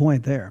she's got a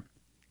point there.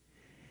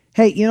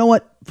 Hey, you know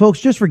what,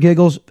 folks? Just for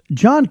giggles,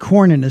 John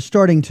Cornyn is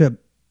starting to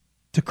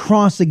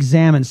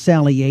cross-examine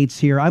Sally Yates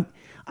here.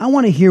 I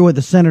want to hear what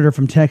the senator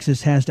from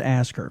Texas has to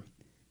ask her.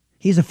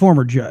 He's a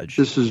former judge.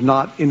 This is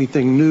not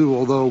anything new,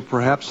 although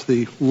perhaps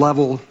the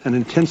level and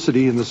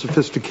intensity and the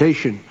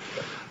sophistication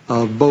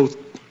of both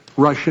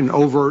Russian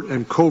overt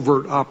and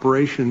covert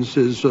operations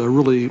is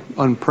really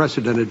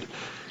unprecedented,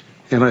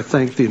 and I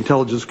thank the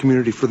intelligence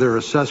community for their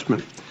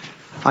assessment.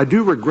 I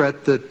do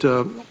regret that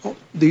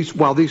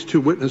while these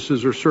two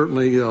witnesses are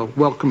certainly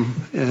welcome,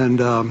 and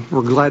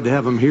we're glad to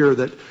have them here,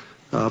 that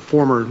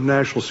former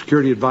National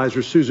Security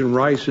Advisor Susan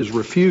Rice has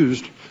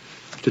refused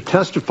to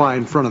testify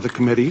in front of the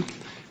committee.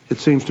 It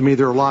seems to me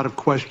there are a lot of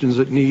questions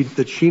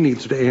that she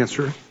needs to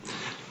answer.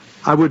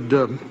 I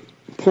would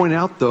point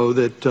out, though,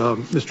 that,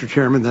 Mr.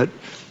 Chairman, that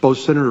both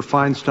Senator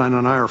Feinstein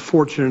and I are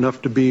fortunate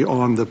enough to be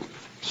on the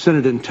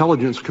Senate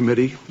Intelligence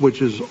Committee,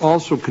 which is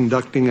also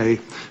conducting a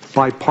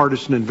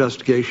bipartisan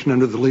investigation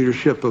under the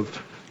leadership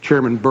of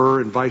Chairman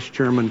Burr and Vice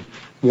Chairman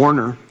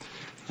Warner.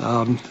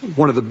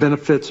 One of the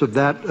benefits of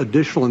that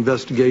additional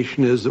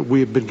investigation is that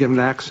we have been given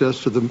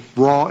access to the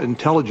raw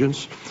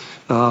intelligence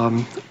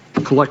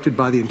collected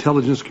by the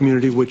intelligence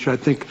community, which I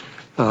think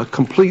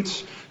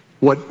completes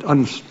what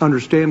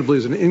understandably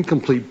is an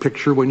incomplete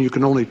picture when you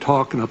can only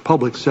talk in a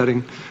public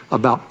setting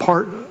about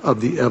part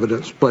of the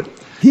evidence. But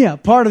yeah,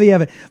 part of the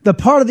evidence. The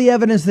part of the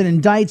evidence that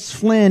indicts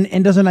Flynn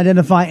and doesn't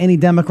identify any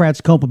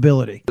Democrats'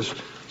 culpability. This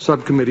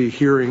subcommittee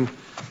hearing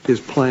is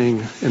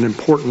playing an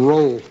important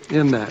role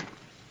in that.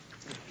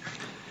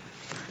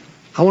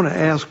 I want to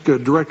ask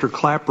Director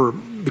Clapper,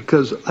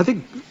 because I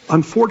think,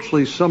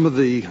 unfortunately, some of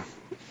the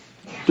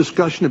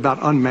discussion about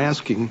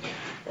unmasking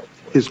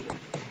is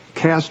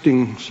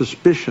casting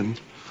suspicion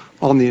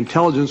on the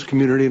intelligence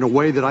community in a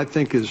way that I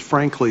think is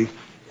frankly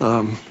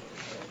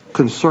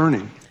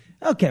concerning.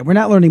 Okay, we're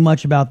not learning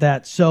much about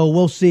that, so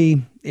we'll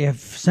see if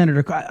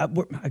Senator,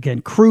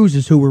 again, Cruz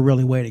is who we're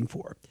really waiting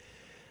for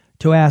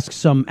to ask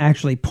some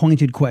actually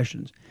pointed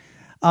questions.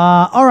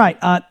 All right,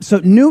 so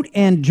Newt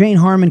and Jane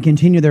Harman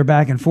continue their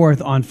back and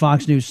forth on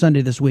Fox News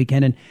Sunday this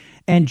weekend,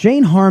 and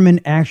Jane Harman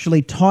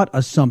actually taught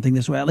us something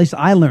this way. At least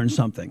I learned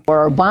something.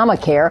 Or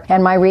Obamacare.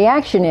 And my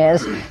reaction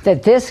is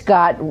that this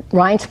got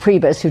Reince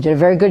Priebus, who did a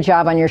very good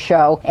job on your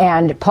show,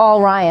 and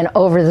Paul Ryan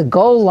over the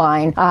goal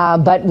line.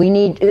 But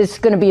it's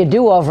going to be a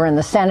do-over in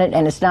the Senate,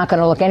 and it's not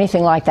going to look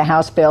anything like the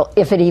House bill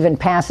if it even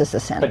passes the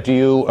Senate. But do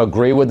you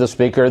agree with the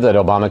Speaker that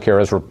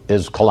Obamacare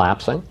is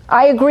collapsing?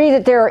 I agree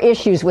that there are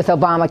issues with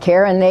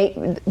Obamacare,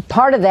 and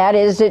part of that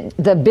is that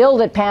the bill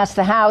that passed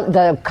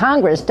the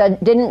Congress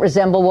didn't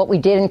resemble what we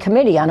did in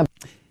committee on.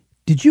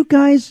 Did you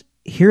guys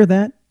hear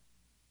that?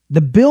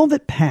 The bill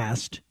that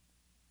passed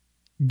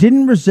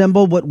didn't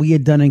resemble what we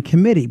had done in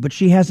committee, but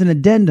she has an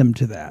addendum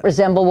to that.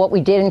 Resemble what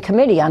we did in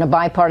committee on a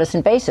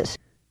bipartisan basis.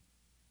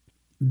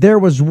 There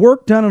was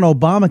work done on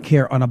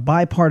Obamacare on a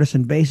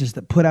bipartisan basis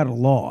that put out a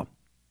law.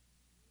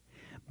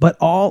 But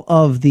all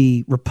of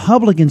the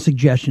Republican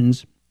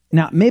suggestions,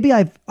 now maybe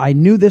I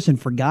knew this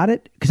and forgot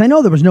it, because I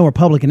know there was no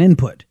Republican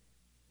input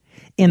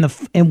in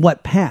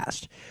what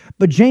passed.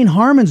 But Jane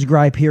Harman's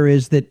gripe here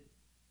is that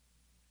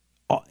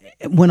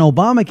when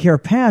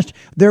Obamacare passed,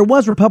 there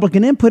was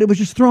Republican input. It was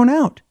just thrown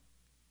out.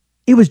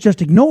 It was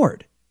just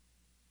ignored.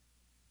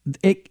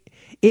 It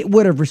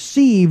would have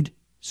received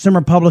some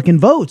Republican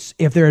votes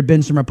if there had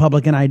been some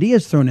Republican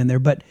ideas thrown in there.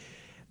 But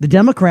the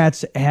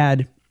Democrats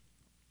had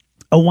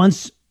a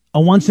once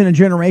in a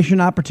generation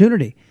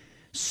opportunity.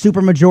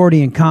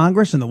 Supermajority in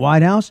Congress and the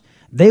White House.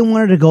 They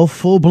wanted to go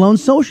full blown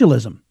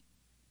socialism.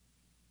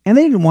 And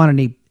they didn't want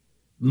any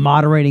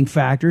moderating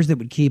factors that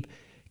would keep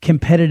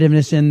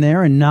competitiveness in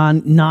there and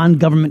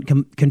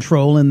non-government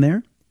control in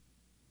there.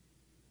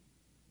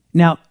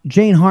 Now,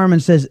 Jane Harman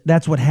says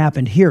that's what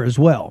happened here as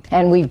well.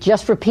 And we've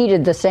just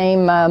repeated the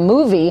same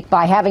movie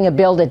by having a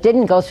bill that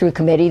didn't go through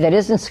committee, that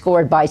isn't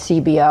scored by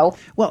CBO.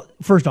 Well,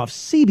 first off,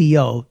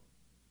 CBO,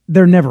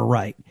 they're never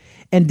right.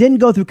 And didn't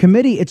go through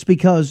committee, it's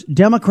because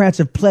Democrats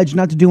have pledged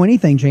not to do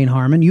anything, Jane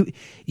Harman.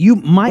 You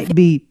might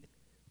be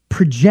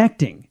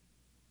projecting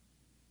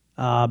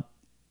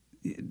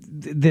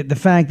the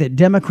fact that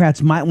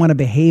Democrats might want to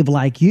behave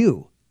like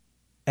you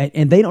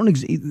And they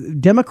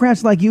don't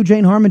Democrats like you,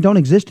 Jane Harman, don't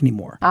exist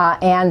anymore.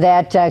 And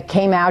that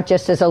came out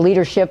just as a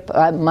leadership,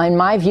 in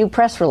my view,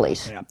 press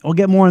release. Yeah. We'll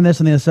get more on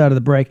this on the other side of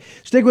the break.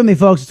 Stick with me,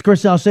 folks. It's the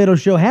Chris Salcedo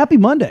Show. Happy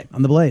Monday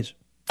on The Blaze.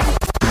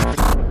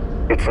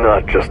 It's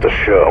not just a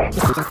show.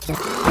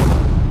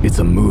 It's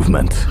a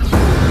movement.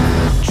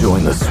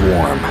 Join the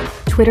swarm.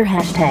 Twitter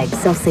hashtag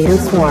Salcedo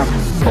Swarm.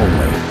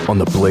 Only on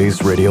the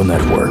Blaze Radio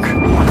Network.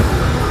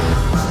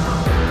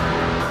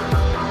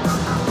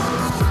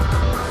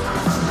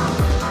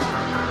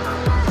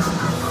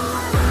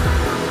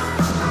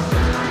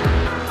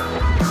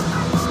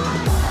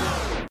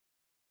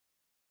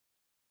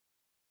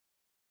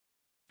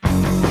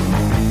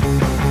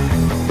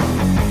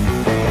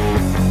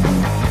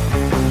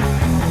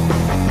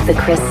 The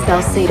Chris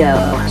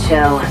Salcedo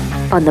Show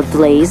on the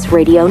Blaze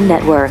Radio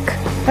Network.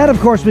 And of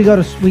course, we go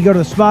to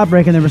the spot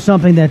break, and there was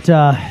something that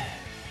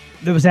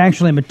was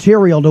actually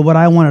material to what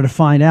I wanted to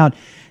find out.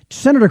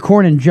 Senator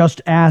Cornyn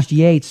just asked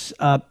Yates.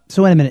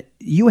 So wait a minute,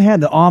 you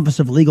had the Office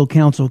of Legal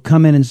Counsel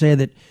come in and say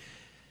that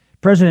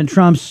President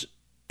Trump's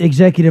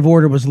executive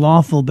order was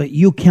lawful, but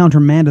you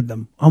countermanded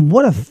them. On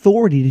what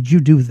authority did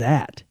you do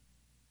that?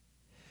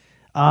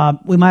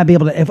 We might be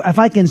able to, if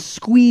I can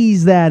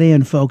squeeze that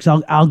in, folks,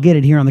 I'll get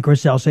it here on the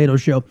Chris Salcedo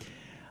Show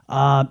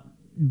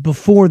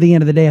before the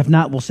end of the day. If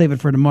not, we'll save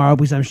it for tomorrow,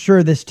 because I'm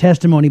sure this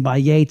testimony by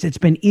Yates, it's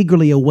been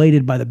eagerly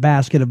awaited by the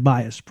basket of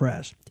biased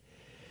press.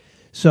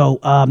 So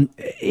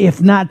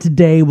if not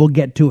today, we'll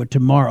get to it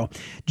tomorrow.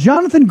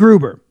 Jonathan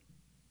Gruber.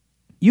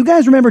 You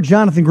guys remember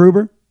Jonathan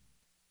Gruber?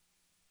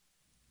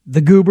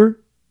 The Goober,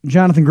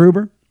 Jonathan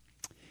Gruber?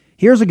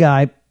 Here's a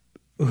guy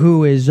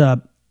who is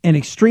an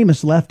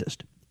extremist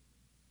leftist.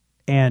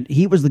 And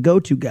he was the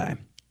go-to guy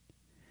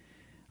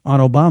on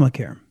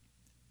Obamacare,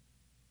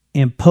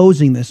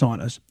 imposing this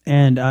on us.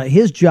 And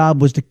his job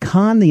was to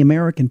con the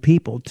American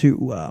people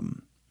to,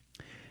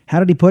 how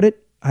did he put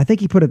it? I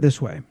think he put it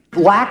this way.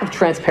 Lack of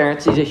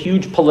transparency is a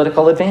huge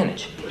political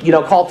advantage. You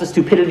know, call it the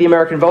stupidity of the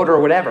American voter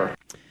or whatever.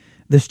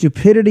 The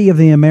stupidity of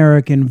the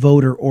American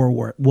voter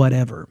or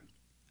whatever.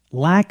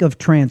 Lack of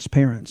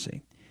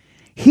transparency.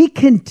 He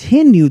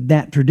continued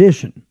that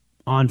tradition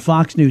on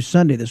Fox News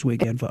Sunday this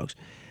weekend, folks.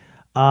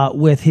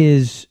 With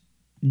his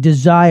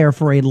desire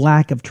for a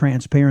lack of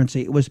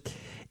transparency.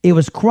 It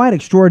was quite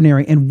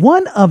extraordinary. And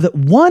one of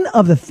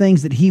the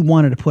things that he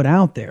wanted to put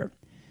out there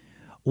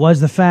was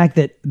the fact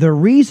that the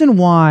reason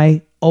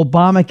why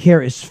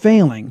Obamacare is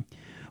failing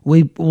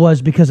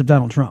was because of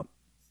Donald Trump.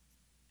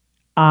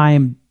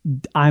 I'm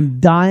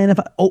dying of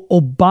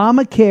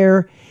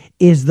Obamacare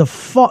is the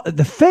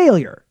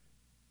failure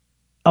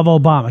of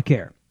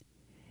Obamacare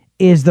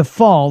is the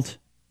fault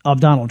of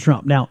Donald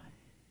Trump. Now,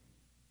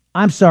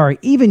 I'm sorry,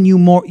 even you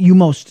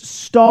most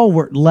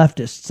stalwart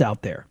leftists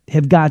out there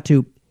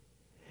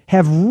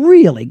have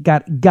really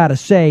got to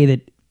say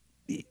that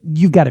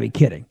you've got to be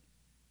kidding.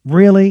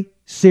 Really?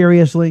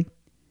 Seriously?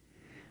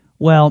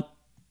 Well,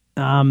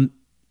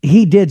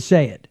 he did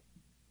say it.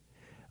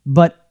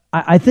 But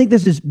I think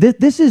there's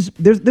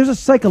a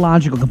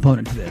psychological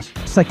component to this,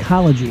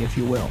 psychology, if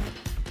you will,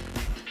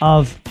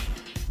 of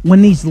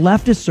when these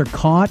leftists are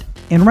caught.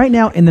 And right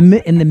now, in the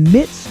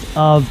midst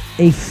of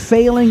a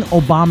failing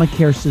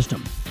Obamacare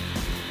system,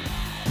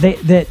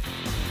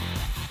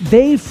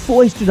 they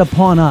foisted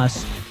upon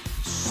us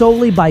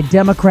solely by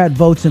Democrat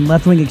votes and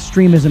left-wing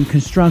extremism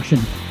construction.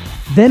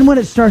 Then when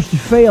it starts to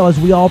fail, as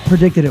we all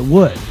predicted it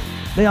would,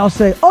 they all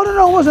say, oh,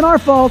 no, it wasn't our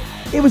fault.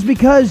 It was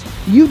because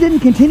you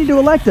didn't continue to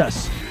elect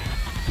us.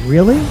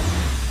 Really?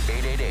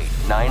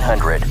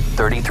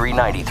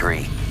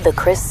 888-900-3393. The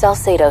Chris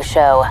Salcedo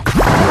Show.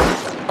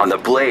 On the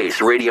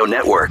Blaze Radio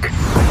Network.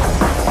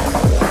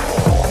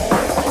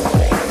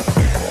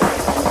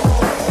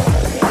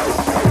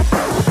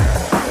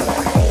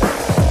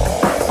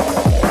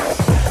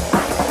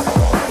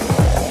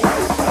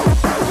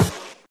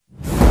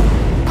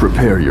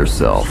 Prepare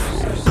yourself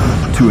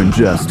to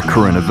ingest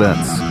current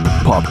events,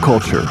 pop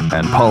culture,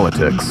 and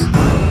politics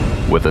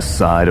with a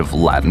side of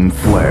Latin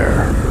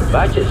flair.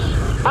 Vices?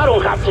 I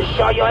don't have to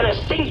show you any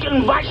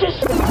stinking vices.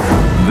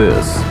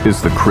 This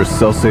is the Chris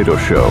Salcedo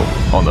Show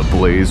on the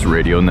Blaze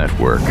Radio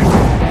Network.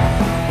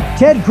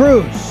 Ted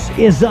Cruz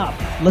is up.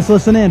 Let's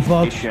listen in,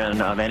 folks.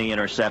 Of any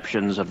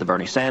interceptions of the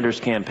Bernie Sanders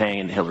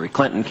campaign, the Hillary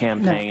Clinton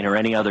campaign, or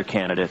any other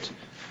candidate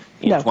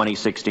in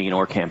 2016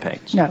 or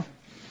campaigns? No.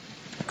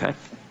 Okay.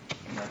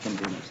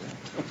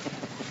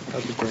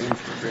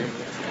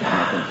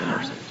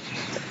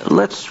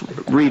 Let's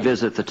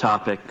revisit the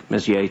topic,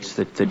 Ms. Yates,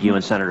 that you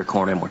and Senator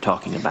Cornyn were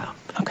talking about.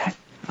 Okay.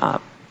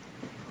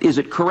 Is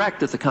it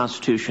correct that the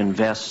Constitution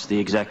vests the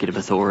executive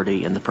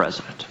authority in the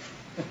president?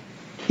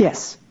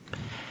 Yes.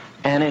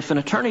 And if an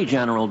attorney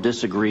general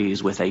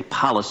disagrees with a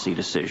policy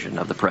decision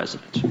of the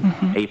president,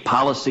 a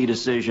policy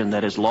decision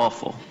that is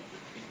lawful,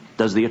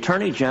 does the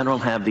attorney general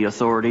have the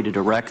authority to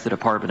direct the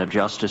Department of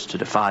Justice to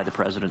defy the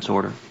president's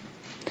order?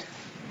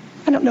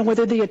 I don't know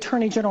whether the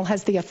attorney general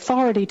has the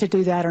authority to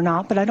do that or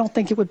not, but I don't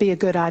think it would be a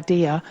good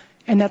idea,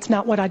 and that's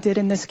not what I did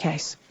in this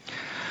case.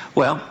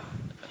 Well,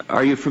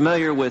 are you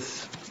familiar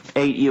with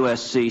 8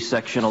 U.S.C.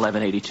 Section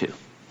 1182?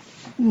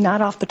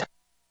 Not off the top.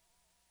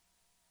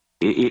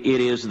 It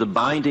is the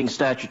binding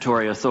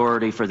statutory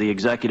authority for the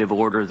executive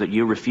order that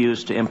you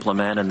refused to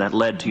implement and that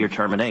led to your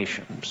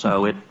termination.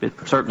 So it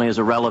certainly is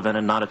a relevant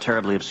and not a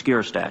terribly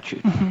obscure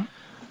statute.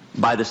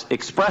 By the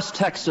express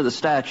text of the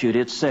statute,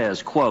 it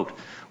says, quote,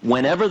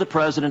 whenever the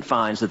president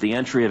finds that the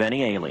entry of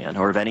any alien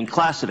or of any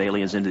class of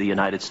aliens into the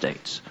United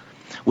States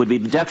would be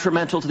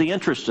detrimental to the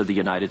interests of the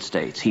United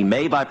States, he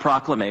may, by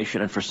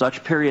proclamation and for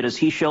such period as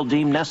he shall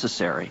deem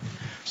necessary,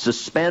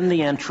 suspend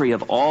the entry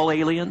of all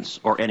aliens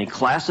or any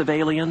class of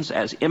aliens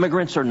as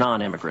immigrants or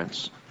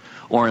non-immigrants,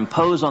 or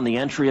impose on the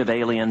entry of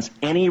aliens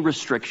any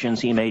restrictions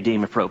he may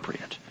deem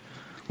appropriate.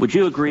 Would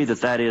you agree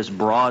that that is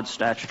broad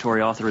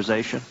statutory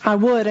authorization? I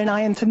would, and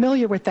I am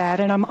familiar with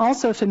that, and I'm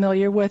also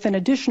familiar with an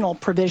additional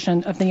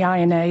provision of the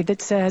INA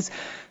that says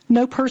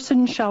no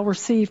person shall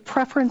receive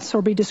preference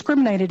or be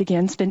discriminated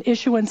against in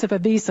issuance of a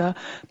visa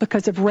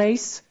because of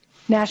race,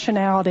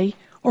 nationality,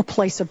 or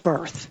place of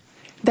birth.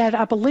 That,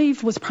 I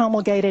believe, was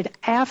promulgated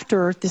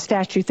after the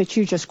statute that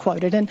you just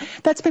quoted. And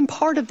that's been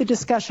part of the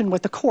discussion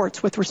with the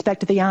courts with respect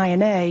to the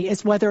INA,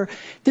 is whether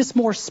this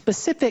more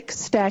specific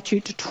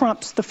statute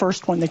trumps the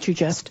first one that you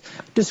just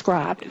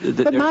described.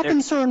 But my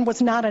concern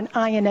was not an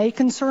INA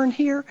concern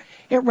here.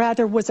 It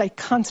rather was a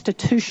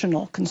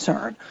constitutional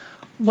concern,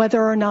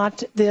 whether or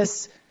not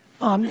this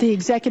the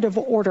executive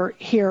order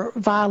here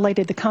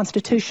violated the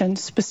Constitution,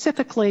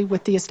 specifically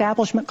with the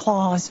Establishment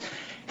Clause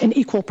and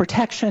equal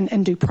protection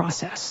and due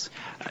process.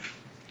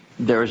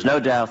 There is no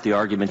doubt the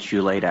arguments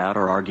you laid out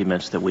are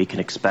arguments that we can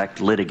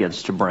expect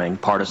litigants to bring,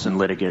 partisan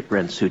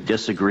litigants who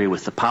disagree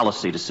with the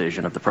policy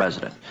decision of the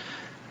president.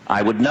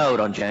 I would note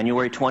on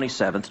January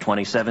 27th,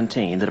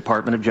 2017, the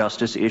Department of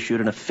Justice issued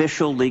an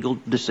official legal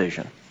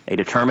decision, a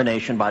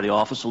determination by the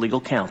Office of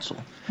Legal Counsel,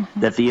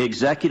 that the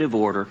executive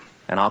order,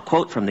 and I'll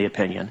quote from the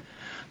opinion,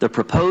 the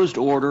proposed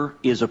order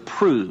is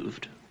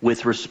approved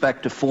with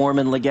respect to form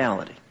and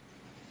legality.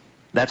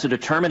 That's a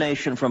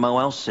determination from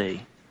OLC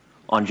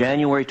on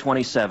January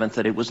 27th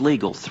that it was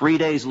legal. 3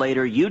 days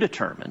later, you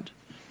determined,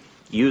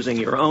 using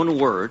your own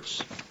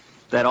words,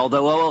 that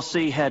although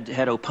OLC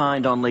had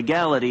opined on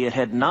legality, it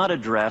had not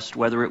addressed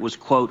whether it was,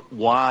 quote,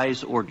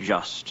 wise or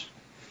just.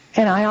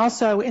 And I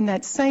also, in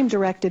that same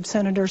directive,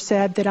 Senator,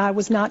 said that I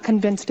was not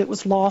convinced it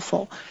was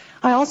lawful.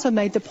 I also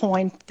made the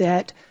point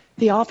that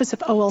the Office of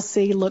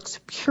OLC looks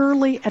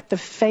purely at the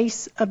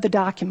face of the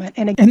document.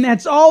 And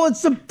that's all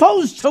it's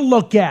supposed to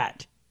look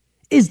at,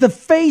 is the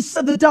face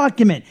of the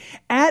document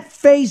at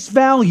face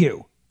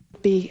value.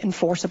 Be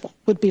enforceable,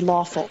 would be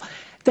lawful.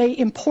 They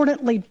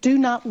importantly do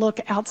not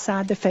look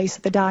outside the face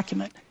of the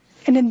document.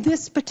 And in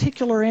this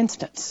particular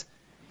instance,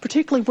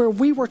 particularly where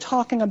we were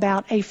talking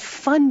about a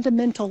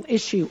fundamental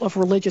issue of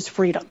religious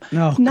freedom,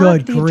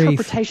 not the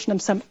interpretation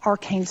of some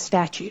arcane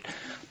statute,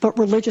 but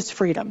religious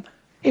freedom.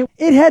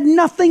 It had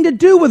nothing to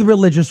do with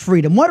religious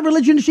freedom. What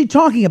religion is she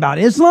talking about?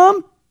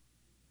 Islam?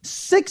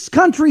 6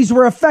 countries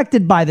were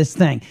affected by this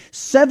thing.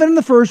 7 in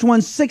the first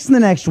one, 6 in the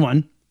next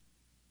one.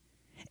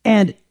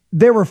 And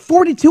there were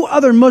 42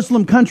 other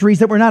Muslim countries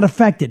that were not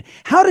affected.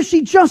 How does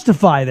she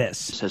justify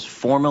this? Has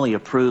formally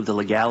approved the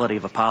legality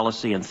of a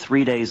policy, and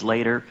 3 days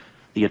later,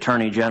 the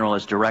Attorney General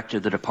has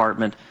directed the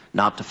department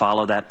not to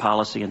follow that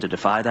policy and to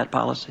defy that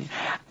policy?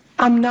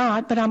 I'm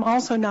not, but I'm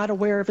also not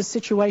aware of a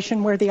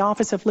situation where the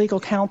Office of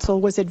Legal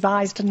Counsel was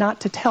advised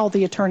not to tell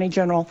the Attorney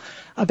General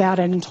about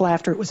it until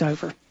after it was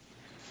over.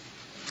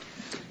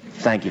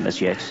 Thank you, Ms.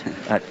 Yates.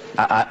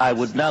 I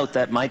would note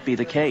that might be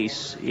the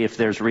case if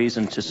there's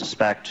reason to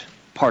suspect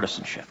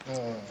partisanship.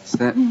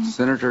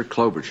 Senator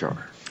Klobuchar.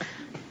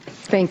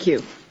 Thank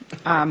you.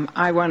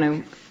 I want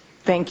to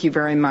thank you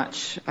very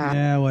much.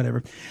 Yeah,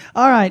 whatever.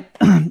 All right.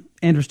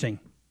 Interesting.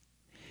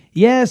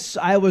 Yes,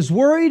 I was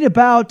worried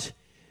about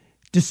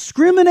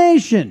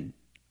discrimination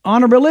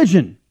on a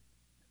religion,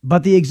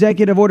 but the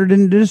executive order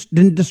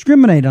didn't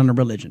discriminate on a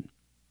religion.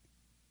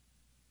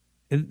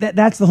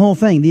 That's the whole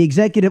thing. The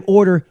executive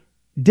order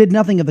did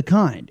nothing of the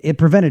kind. It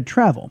prevented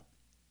travel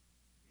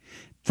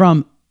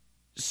from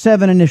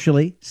 7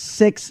 initially,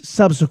 6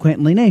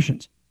 subsequently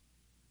nations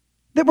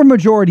that were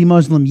majority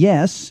Muslim,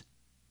 yes,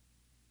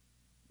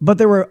 but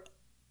there were,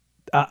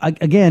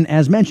 again,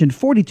 as mentioned,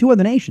 42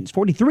 other nations,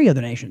 43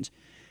 other nations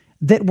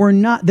that were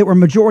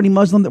majority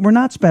Muslim, that were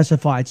not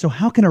specified. So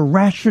how can a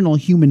rational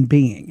human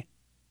being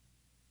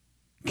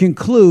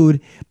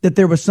conclude that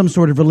there was some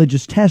sort of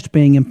religious test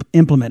being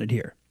implemented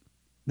here?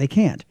 They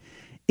can't.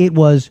 It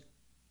was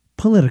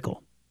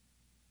political,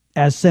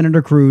 as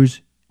Senator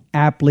Cruz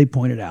aptly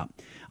pointed out.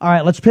 All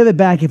right, let's pivot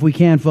back, if we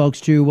can,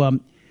 folks,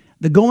 to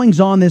the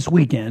goings-on this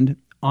weekend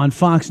on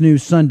Fox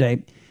News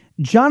Sunday.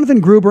 Jonathan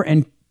Gruber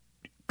and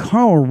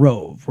Karl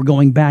Rove were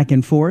going back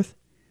and forth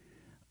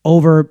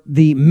over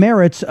the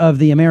merits of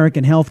the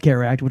American Health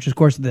Care Act, which, of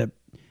course, the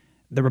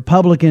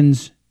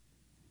Republicans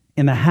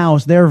in the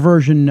House, their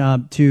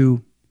version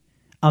to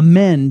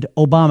amend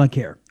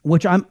Obamacare,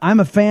 which I'm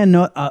a fan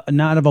not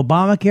of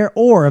Obamacare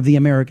or of the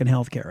American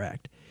Health Care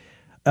Act.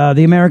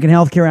 The American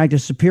Health Care Act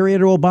is superior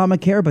to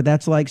Obamacare, but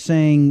that's like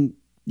saying,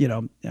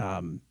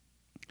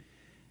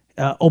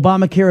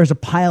 Obamacare is a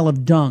pile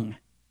of dung.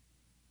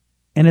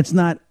 And it's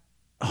not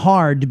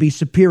hard to be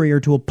superior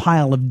to a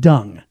pile of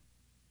dung,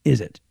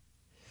 is it?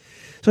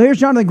 So here's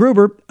Jonathan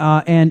Gruber,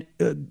 and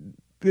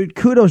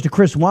kudos to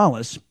Chris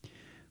Wallace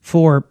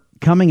for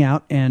coming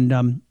out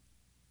and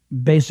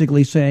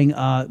basically saying,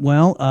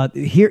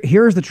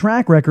 here's the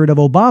track record of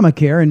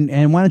Obamacare,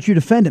 and why don't you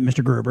defend it,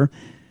 Mr. Gruber?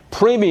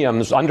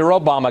 Premiums under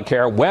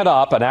Obamacare went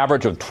up an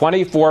average of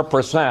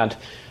 24%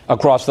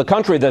 across the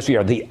country this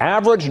year. The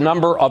average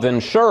number of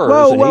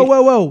insurers...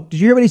 Whoa. Did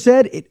you hear what he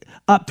said?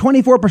 Up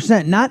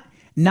 24%,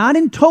 not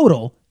in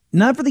total,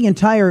 not for the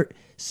entire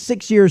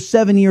 6 years,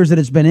 7 years that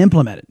it's been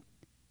implemented.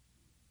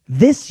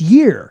 This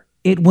year,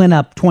 it went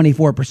up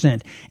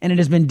 24%, and it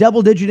has been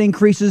double-digit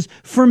increases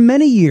for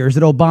many years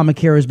that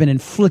Obamacare has been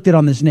inflicted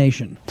on this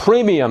nation.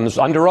 Premiums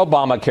under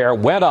Obamacare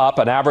went up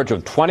an average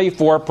of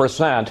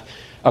 24%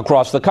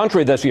 across the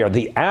country this year.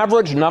 The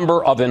average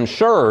number of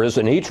insurers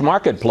in each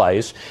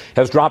marketplace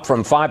has dropped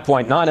from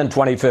 5.9 in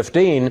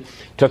 2015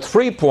 to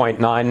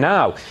 3.9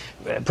 now.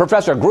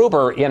 Professor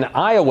Gruber, in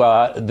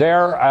Iowa,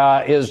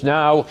 there is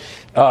now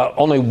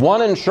only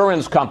one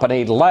insurance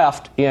company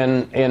left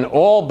in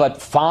all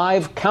but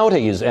 5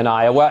 counties in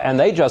Iowa, and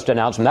they just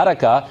announced,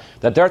 Medica,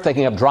 that they're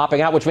thinking of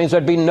dropping out, which means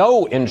there'd be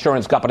no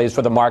insurance companies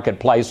for the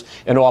marketplace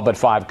in all but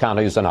 5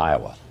 counties in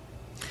Iowa.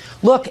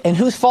 Look, and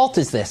whose fault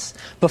is this?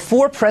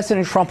 Before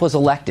President Trump was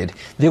elected,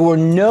 there were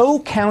no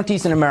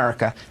counties in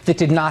America that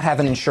did not have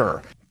an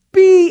insurer.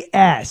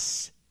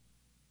 BS.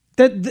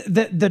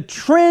 The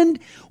trend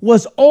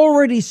was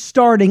already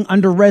starting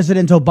under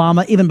President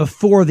Obama even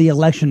before the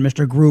election,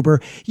 Mr. Gruber.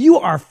 You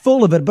are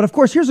full of it. But of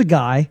course, here's a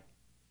guy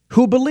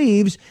who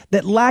believes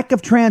that lack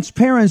of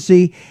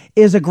transparency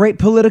is a great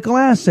political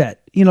asset.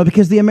 You know,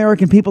 because the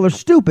American people are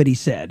stupid, he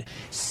said.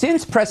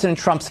 Since President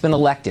Trump's been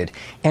elected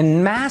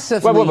and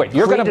massively... Wait.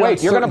 You're going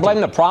to blame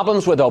the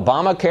problems with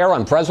Obamacare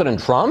on President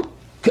Trump?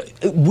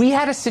 We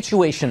had a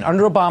situation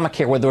under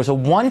Obamacare where there was a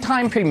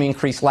one-time premium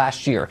increase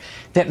last year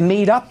that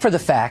made up for the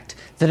fact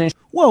that...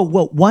 Whoa,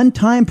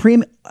 one-time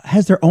premium?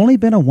 Has there only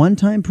been a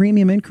one-time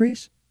premium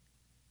increase?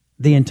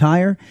 The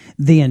entire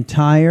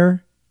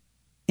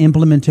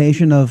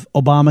implementation of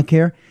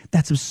Obamacare?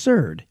 That's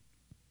absurd.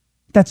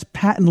 That's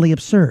patently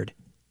absurd.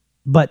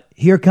 But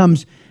here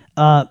comes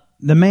the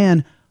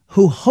man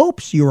who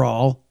hopes you're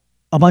all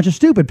a bunch of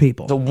stupid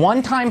people. The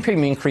one-time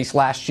premium increase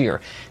last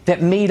year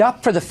that made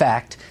up for the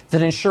fact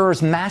that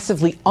insurers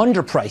massively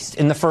underpriced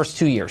in the first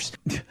 2 years.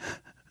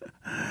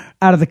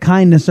 Out of the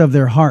kindness of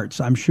their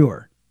hearts, I'm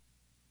sure.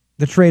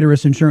 The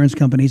traitorous insurance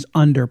companies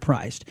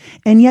underpriced.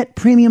 And yet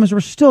premiums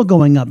were still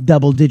going up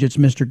double digits,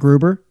 Mr.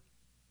 Gruber.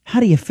 How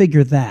do you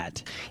figure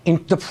that?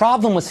 The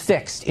problem was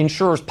fixed.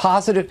 Insurers'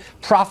 positive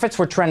profits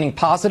were trending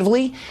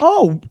positively.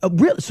 Oh,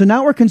 really? So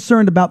now we're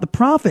concerned about the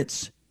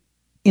profits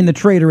in the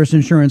traitorous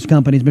insurance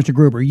companies, Mr.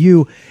 Gruber.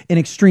 You, an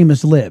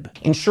extremist lib.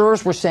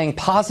 Insurers were saying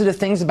positive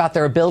things about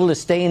their ability to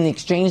stay in the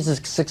exchange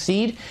and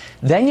succeed.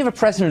 Then you have a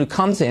president who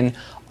comes in,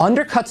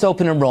 undercuts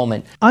open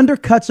enrollment.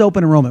 Undercuts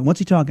open enrollment. What's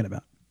he talking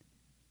about?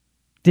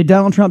 Did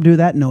Donald Trump do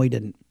that? No, he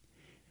didn't.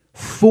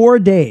 4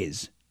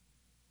 days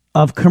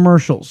of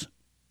commercials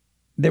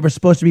that were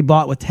supposed to be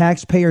bought with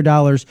taxpayer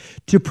dollars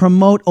to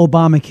promote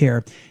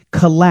Obamacare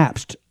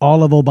collapsed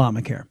all of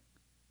Obamacare.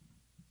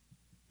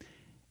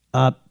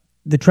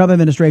 The Trump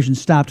administration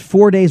stopped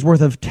 4 days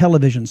worth of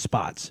television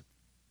spots.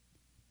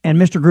 And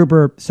Mr.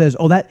 Gruber says,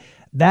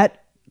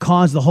 that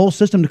caused the whole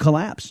system to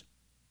collapse.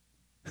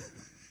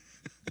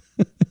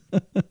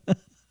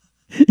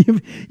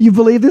 You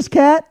believe this,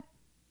 cat?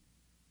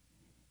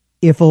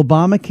 If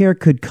Obamacare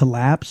could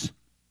collapse,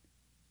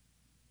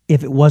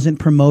 if it wasn't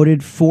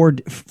promoted 4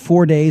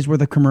 days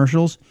worth of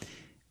commercials,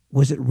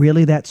 was it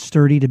really that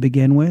sturdy to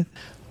begin with?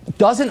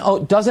 Doesn't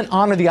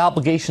honor the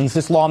obligations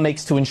this law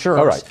makes to insurers.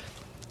 All right.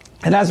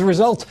 And as a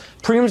result,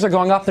 premiums are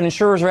going up and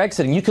insurers are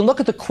exiting. You can look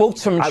at the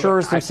quotes from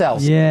insurers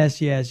themselves. Yes.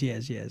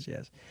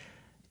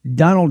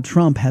 Donald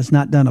Trump has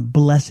not done a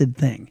blessed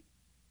thing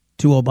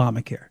to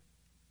Obamacare.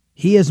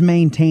 He is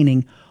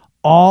maintaining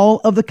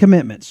all of the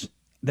commitments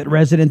that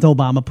President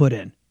Obama put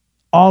in.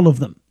 All of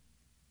them.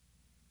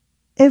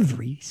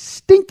 Every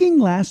stinking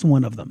last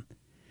one of them.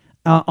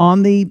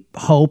 On the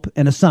hope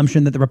and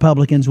assumption that the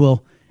Republicans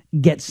will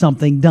get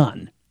something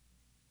done.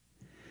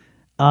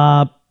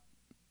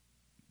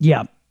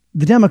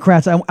 The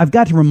Democrats, I've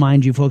got to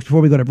remind you folks before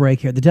we go to break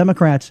here, the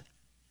Democrats,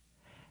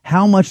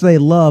 how much they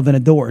love and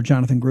adore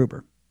Jonathan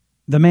Gruber,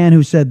 the man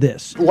who said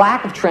this.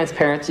 Lack of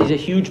transparency is a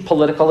huge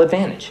political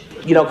advantage.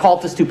 You know, call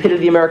it the stupidity of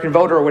the American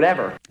voter or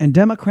whatever. And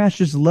Democrats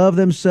just love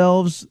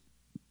themselves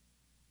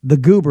the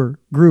Gruber.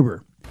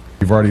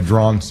 We've already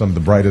drawn some of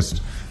the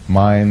brightest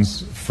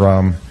minds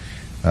from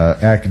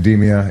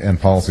academia and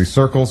policy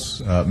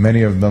circles.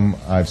 Many of them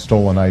I've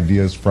stolen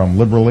ideas from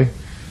liberally.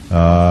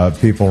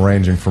 People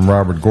ranging from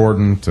Robert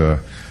Gordon to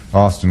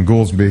Austin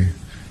Goolsbee,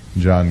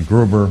 John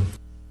Gruber.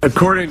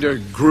 According to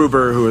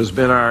Gruber, who has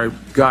been our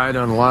guide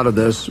on a lot of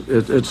this,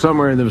 it's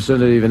somewhere in the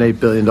vicinity of an $8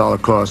 billion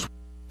cost.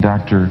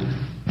 Dr.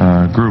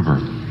 Gruber,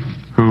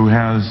 who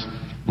has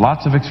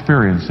lots of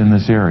experience in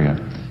this area,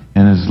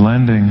 and is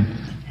lending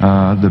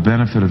the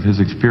benefit of his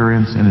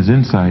experience and his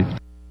insight.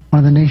 One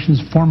of the nation's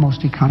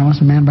foremost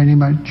economists, a man by the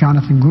name of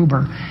Jonathan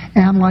Gruber,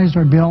 analyzed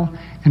our bill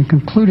and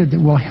concluded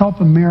that we'll help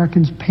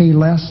Americans pay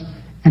less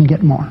and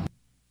get more.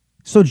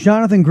 So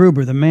Jonathan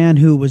Gruber, the man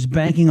who was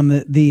banking on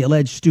the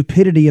alleged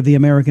stupidity of the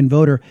American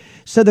voter,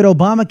 said that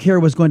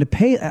Obamacare was going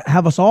to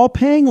have us all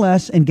paying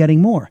less and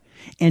getting more.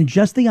 And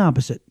just the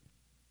opposite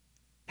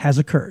has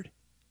occurred.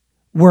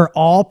 We're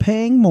all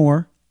paying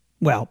more.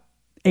 Well,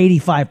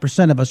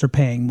 85% of us are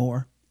paying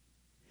more.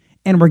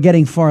 And we're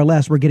getting far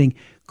less. We're getting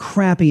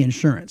crappy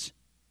insurance.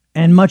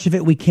 And much of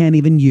it we can't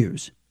even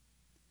use.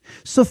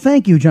 So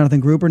thank you, Jonathan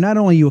Gruber. Not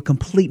only are you a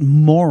complete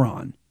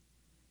moron.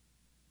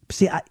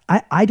 See,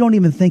 I don't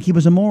even think he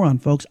was a moron,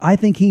 folks. I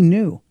think he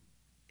knew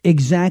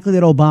exactly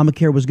that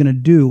Obamacare was going to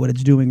do what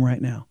it's doing right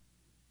now,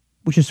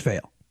 which is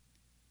fail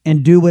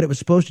and do what it was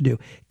supposed to do,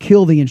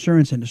 kill the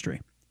insurance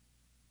industry.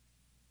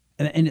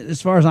 And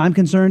as far as I'm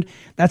concerned,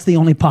 that's the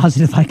only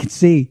positive I could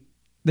see.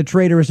 The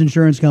traitorous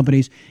insurance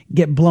companies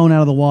get blown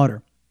out of the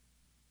water.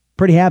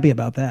 Pretty happy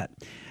about that.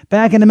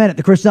 Back in a minute,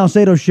 the Chris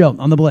Salcedo Show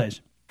on The Blaze.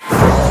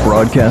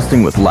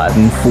 Broadcasting with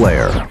Latin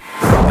flair.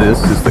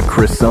 This is the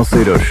Chris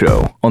Salcedo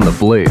Show on the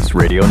Blaze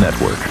Radio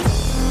Network.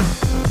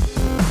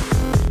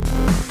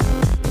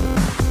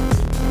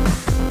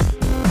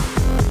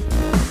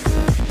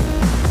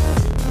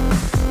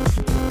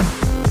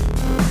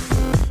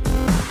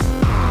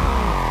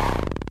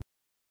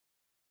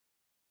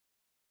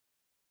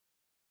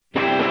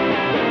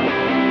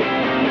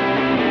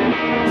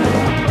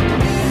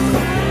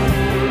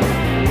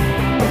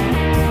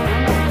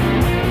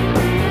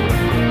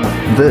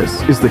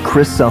 This is the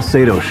Chris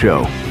Salcedo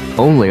Show,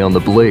 only on the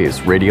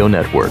Blaze Radio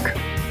Network.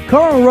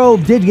 Karl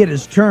Rove did get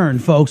his turn,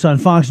 folks, on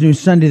Fox News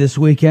Sunday this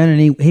weekend,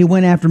 and he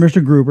went after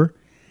Mr. Gruber,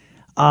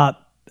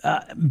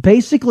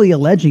 basically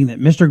alleging that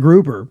Mr.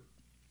 Gruber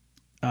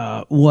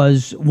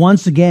was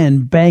once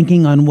again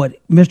banking on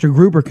what Mr.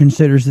 Gruber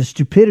considers the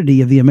stupidity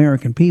of the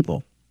American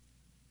people,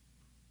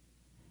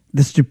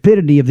 the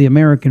stupidity of the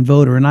American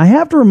voter. And I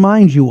have to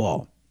remind you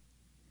all,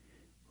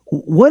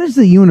 what is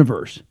the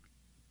universe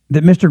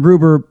that Mr.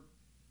 Gruber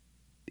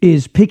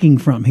is picking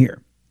from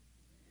here?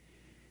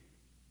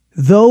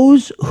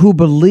 Those who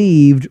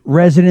believed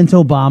President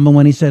Obama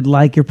when he said,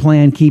 like your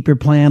plan, keep your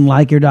plan,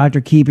 like your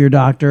doctor, keep your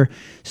doctor,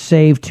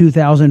 save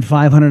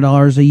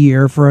 $2,500 a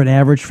year for an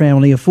average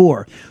family of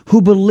four,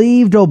 who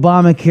believed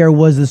Obamacare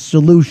was the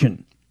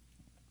solution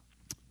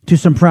to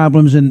some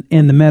problems in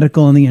the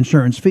medical and the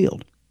insurance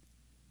field.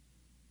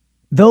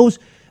 Those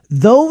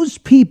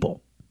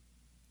people.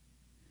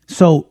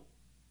 So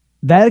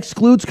that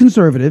excludes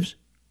conservatives.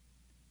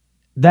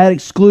 That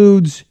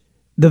excludes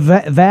the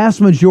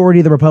vast majority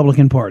of the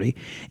Republican Party.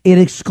 It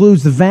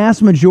excludes the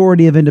vast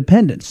majority of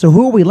independents. So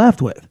who are we left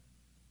with?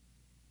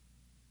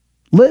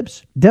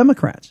 Libs,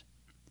 Democrats.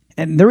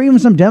 And there are even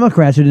some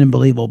Democrats who didn't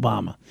believe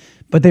Obama,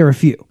 but there are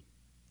few.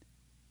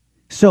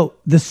 So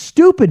the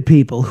stupid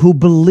people who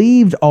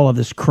believed all of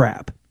this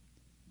crap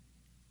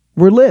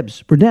were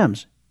libs, were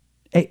Dems.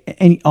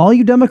 And all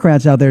you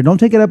Democrats out there, don't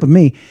take it up with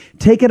me.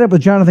 Take it up with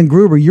Jonathan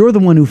Gruber. You're the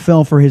one who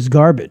fell for his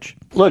garbage.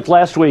 Look,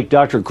 last week,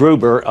 Dr.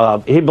 Gruber,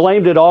 he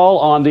blamed it all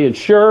on the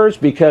insurers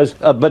because,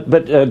 but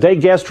they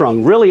guessed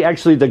wrong. Really,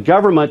 actually, the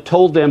government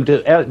told them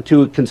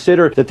to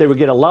consider that they would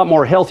get a lot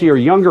more healthier,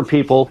 younger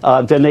people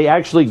than they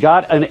actually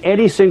got in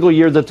any single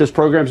year that this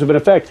program's been in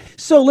effect.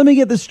 So let me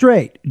get this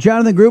straight.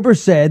 Jonathan Gruber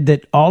said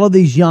that all of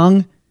these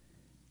young,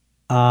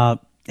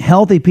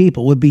 healthy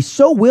people would be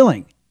so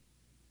willing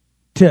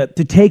to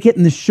take it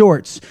in the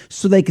shorts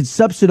so they could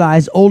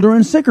subsidize older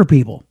and sicker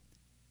people.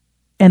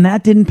 And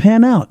that didn't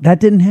pan out.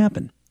 That didn't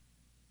happen.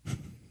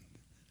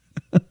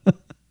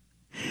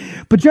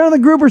 But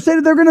Jonathan Gruber said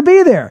that they're going to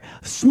be there.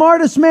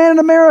 Smartest man in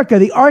America,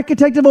 the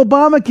architect of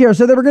Obamacare,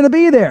 said they were going to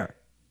be there.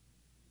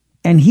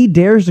 And he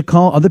dares to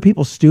call other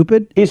people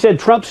stupid? He said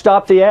Trump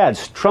stopped the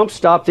ads. Trump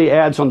stopped the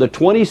ads on the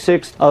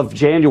 26th of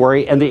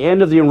January, and the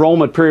end of the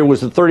enrollment period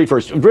was the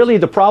 31st. Really,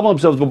 the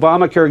problems of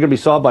Obamacare are going to be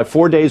solved by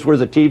 4 days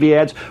worth of TV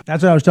ads.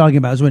 That's what I was talking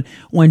about, is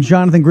when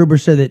Jonathan Gruber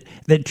said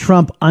that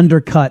Trump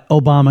undercut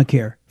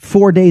Obamacare.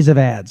 4 days of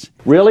ads.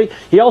 Really?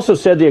 He also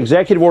said the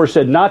executive order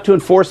said not to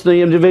enforce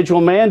the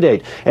individual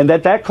mandate, and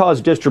that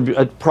caused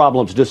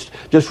problems,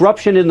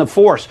 disruption in the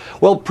force.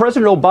 Well,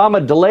 President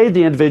Obama delayed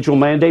the individual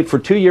mandate for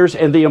 2 years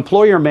and the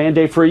employer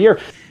mandate for a year.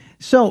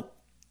 So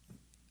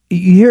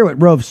you hear what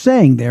Rove's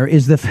saying there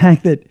is the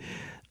fact that,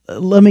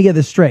 let me get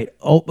this straight,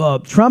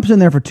 Trump's in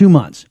there for 2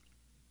 months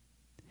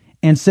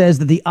and says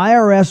that the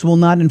IRS will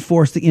not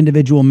enforce the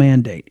individual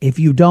mandate. If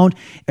you don't,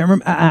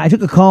 I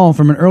took a call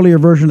from an earlier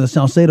version of the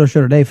Salcedo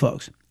Show today,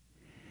 folks,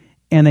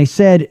 and they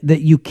said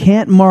that you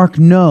can't mark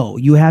no,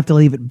 you have to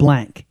leave it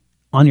blank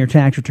on your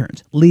tax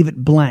returns. Leave it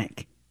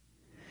blank.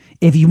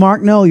 If you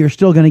mark no, you're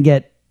still going to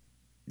get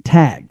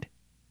tagged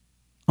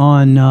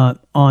on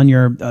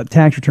your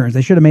tax returns.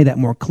 They should have made that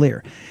more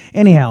clear.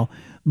 Anyhow,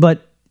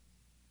 but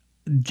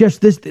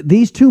just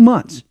these 2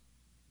 months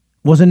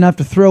was enough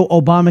to throw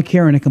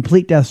Obamacare in a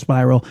complete death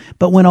spiral.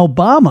 But when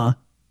Obama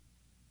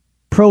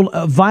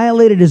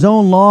violated his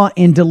own law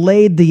and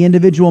delayed the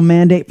individual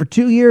mandate for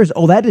 2 years.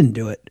 Oh, that didn't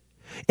do it.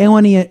 And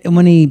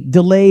when he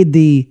delayed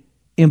the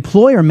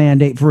employer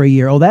mandate for a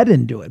year, oh, that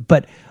didn't do it.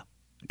 But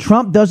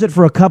Trump does it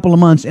for a couple of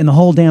months and the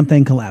whole damn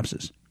thing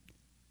collapses.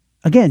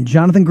 Again,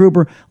 Jonathan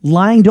Gruber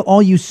lying to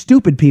all you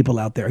stupid people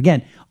out there.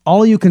 Again,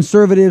 all you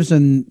conservatives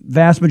and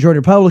vast majority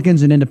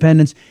Republicans and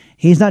independents.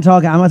 I'm not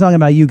talking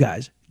about you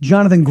guys.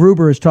 Jonathan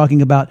Gruber is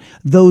talking about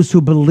those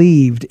who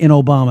believed in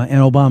Obama and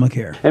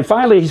Obamacare. And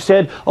finally, he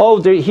said,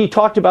 he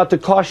talked about the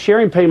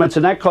cost-sharing payments,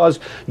 and that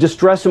caused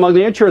distress among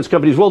the insurance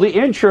companies. Well, the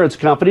insurance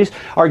companies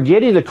are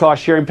getting the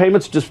cost-sharing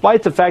payments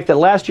despite the fact that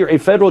last year a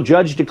federal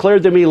judge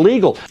declared them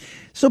illegal.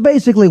 So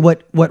basically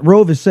what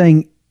Rove is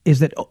saying is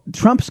that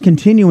Trump's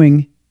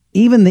continuing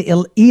even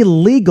the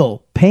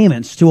illegal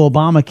payments to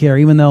Obamacare,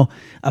 even though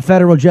a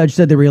federal judge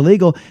said they were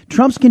illegal.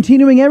 Trump's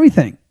continuing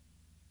everything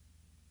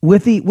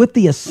with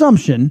the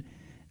assumption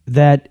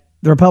that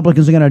the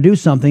Republicans are going to do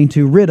something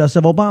to rid us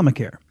of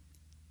Obamacare.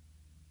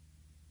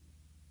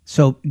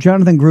 So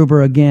Jonathan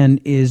Gruber,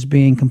 again, is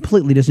being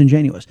completely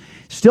disingenuous.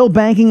 Still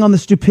banking on the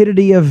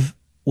stupidity of,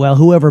 well,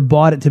 whoever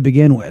bought it to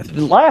begin with.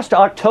 Last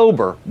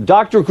October,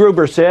 Dr.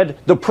 Gruber said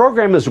the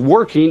program is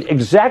working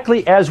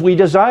exactly as we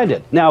designed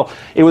it. Now,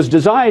 it was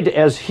designed,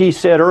 as he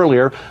said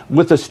earlier,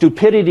 with the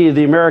stupidity of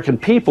the American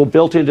people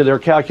built into their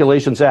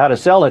calculations of how to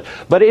sell it,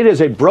 but it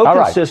is a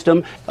broken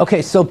system.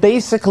 Okay, so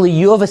basically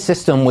you have a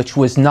system which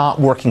was not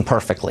working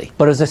perfectly,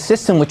 but it was a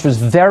system which was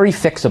very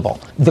fixable.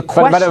 The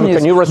question is,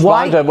 can you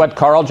respond to what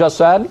Carl just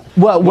said?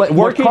 Well,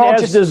 working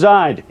as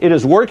designed. It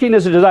is working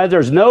as designed.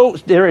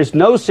 There is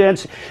no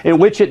sense in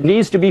which it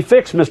needs to be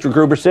fixed, Mr.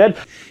 Gruber said.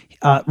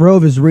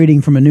 Rove is reading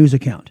from a news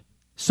account.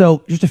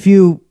 So just a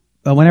few,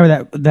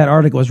 whenever that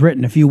article was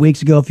written, a few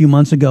weeks ago, a few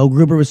months ago,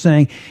 Gruber was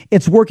saying,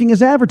 it's working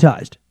as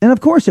advertised. And of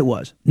course it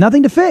was.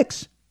 Nothing to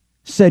fix,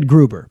 said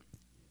Gruber.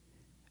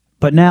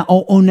 But now,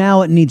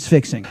 now it needs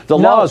fixing. The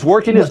law is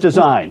working as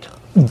designed.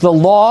 The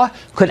law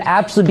could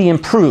absolutely be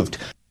improved.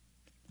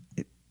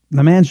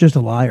 The man's just a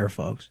liar,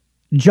 folks.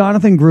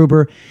 Jonathan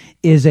Gruber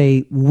is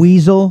a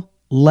weasel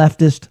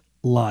leftist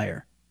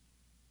liar.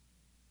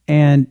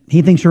 And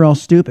he thinks you're all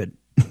stupid.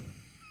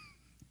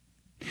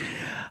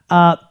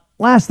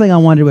 Last thing I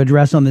wanted to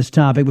address on this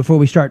topic before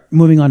we start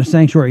moving on to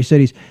sanctuary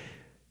cities.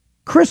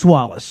 Chris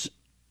Wallace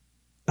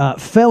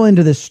fell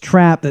into this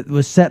trap that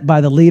was set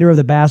by the leader of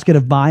the basket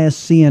of bias,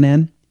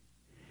 CNN.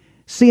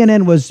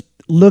 CNN was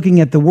looking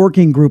at the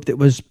working group that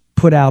was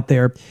put out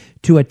there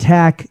to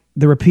attack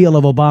the repeal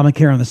of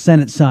Obamacare on the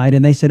Senate side,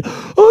 and they said,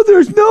 oh,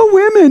 there's no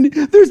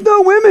women. There's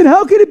no women.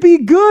 How could it be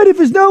good if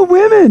there's no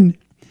women?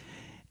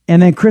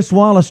 And then Chris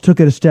Wallace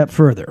took it a step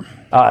further.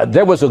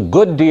 There was a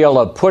good deal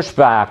of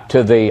pushback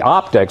to the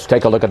optics.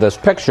 Take a look at this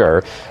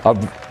picture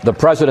of the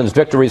president's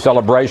victory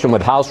celebration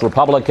with House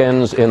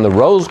Republicans in the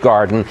Rose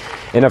Garden.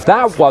 And if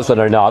that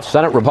wasn't enough,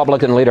 Senate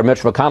Republican leader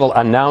Mitch McConnell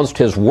announced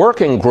his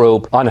working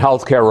group on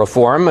health care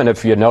reform. And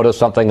if you notice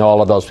something all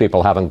of those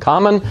people have in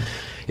common,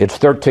 it's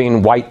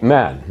 13 white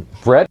men.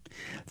 Brett?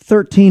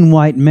 13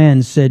 white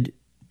men, said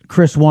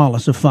Chris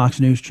Wallace of Fox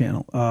News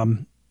Channel.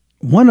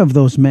 One of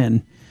those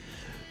men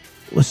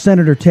was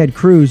Senator Ted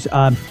Cruz.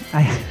 I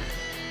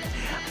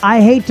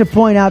hate to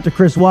point out to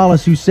Chris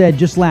Wallace, who said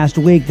just last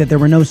week that there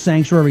were no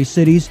sanctuary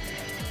cities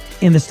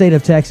in the state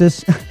of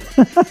Texas.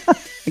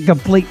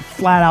 Complete,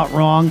 flat out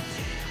wrong.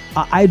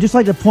 I'd just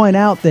like to point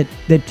out that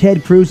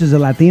Ted Cruz is a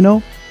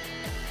Latino.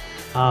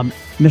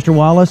 Mr.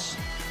 Wallace,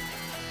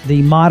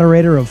 the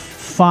moderator of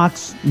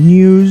Fox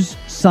News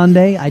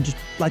Sunday. I just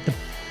like to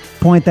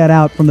point that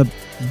out from the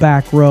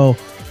back row.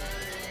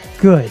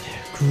 Good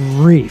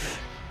grief.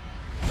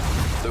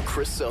 The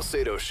Chris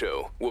Salcedo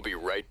Show. We'll be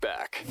right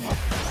back.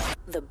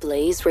 The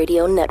Blaze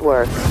Radio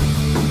Network.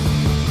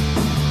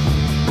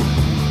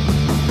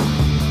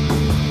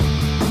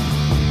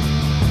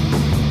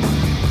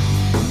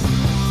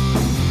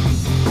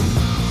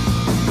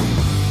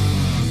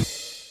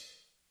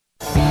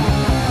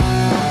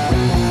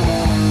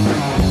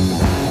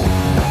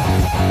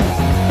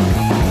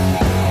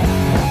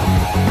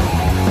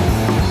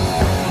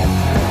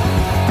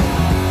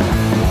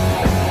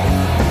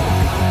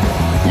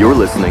 You're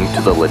listening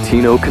to the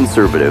Latino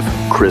conservative,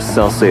 Chris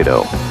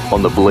Salcedo,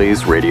 on the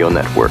Blaze Radio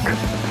Network.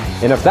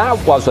 And if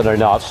that wasn't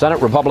enough,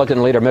 Senate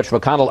Republican leader Mitch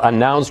McConnell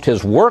announced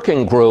his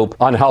working group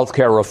on health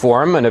care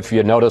reform. And if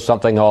you notice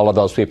something all of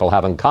those people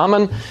have in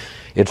common,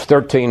 it's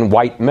 13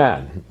 white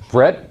men.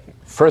 Britt,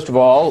 first of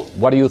all,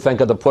 what do you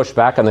think of the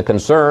pushback and the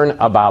concern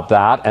about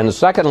that? And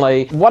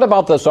secondly, what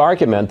about this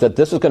argument that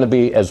this is going to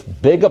be as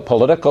big a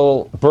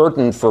political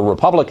burden for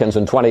Republicans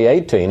in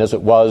 2018 as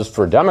it was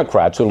for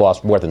Democrats, who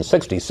lost more than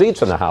 60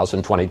 seats in the House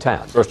in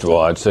 2010? First of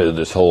all, I'd say that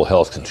this whole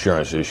health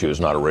insurance issue is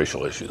not a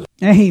racial issue.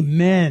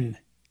 Amen.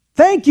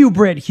 Thank you,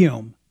 Britt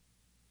Hume.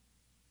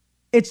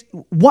 It's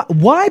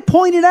why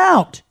point it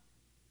out?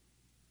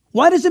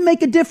 Why does it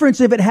make a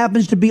difference if it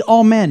happens to be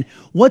all men?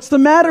 What's the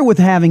matter with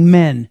having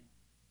men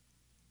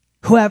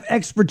who have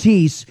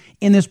expertise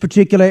in this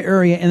particular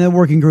area in the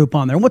working group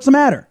on there? What's the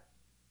matter?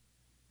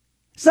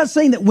 It's not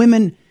saying that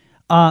women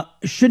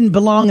shouldn't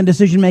belong in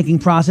decision-making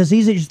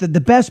processes. It's just that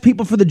the best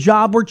people for the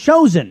job were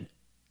chosen.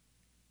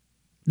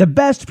 The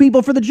best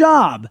people for the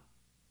job.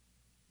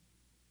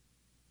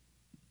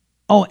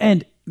 Oh,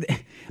 and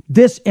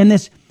this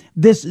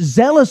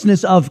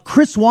zealousness of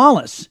Chris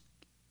Wallace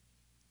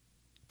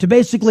to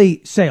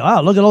basically say,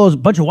 oh, look at all those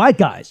bunch of white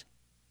guys.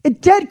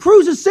 And Ted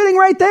Cruz is sitting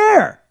right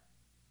there.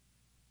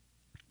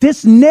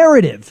 This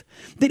narrative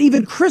that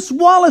even Chris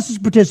Wallace is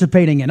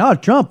participating in. Oh,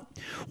 Trump,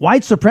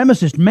 white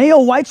supremacist,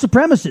 male white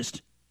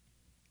supremacist.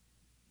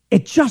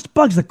 It just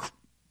bugs the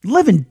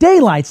living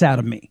daylights out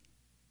of me.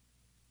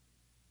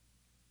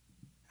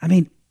 I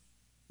mean,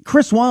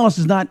 Chris Wallace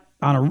is not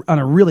on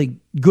a really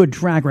good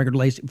track record,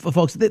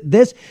 folks.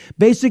 This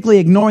basically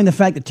ignoring the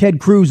fact that Ted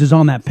Cruz is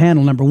on that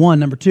panel, number one.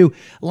 Number two,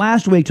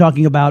 last week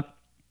talking about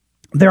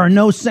there are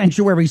no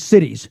sanctuary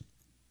cities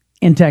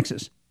in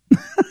Texas.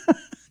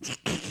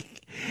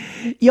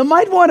 You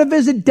might want to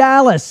visit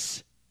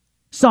Dallas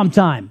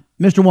sometime,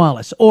 Mr.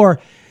 Wallace, or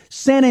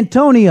San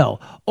Antonio,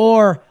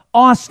 or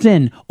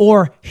Austin,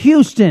 or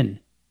Houston.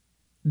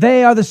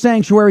 They are the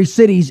sanctuary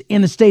cities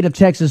in the state of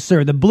Texas,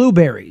 sir. The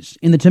blueberries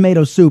in the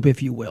tomato soup,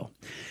 if you will.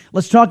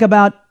 Let's talk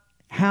about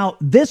how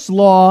this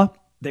law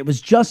that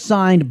was just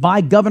signed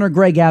by Governor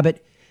Greg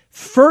Abbott,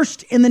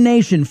 first in the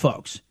nation,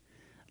 folks.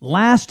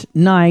 Last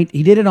night,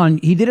 he did it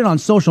on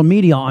social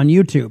media, on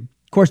YouTube.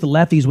 Of course, the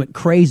lefties went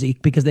crazy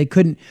because they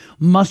couldn't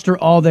muster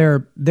all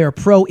their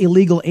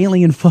pro-illegal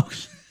alien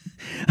folks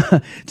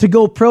to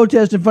go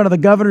protest in front of the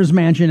governor's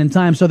mansion in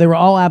time. So they were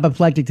all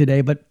apoplectic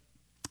today. But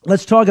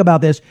let's talk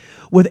about this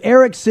with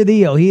Eric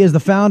Cedillo. He is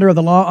the founder of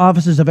the law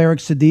offices of Eric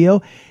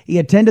Cedillo. He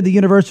attended the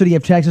University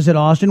of Texas at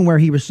Austin, where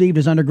he received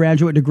his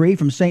undergraduate degree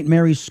from St.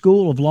 Mary's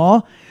School of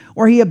Law,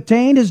 where he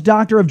obtained his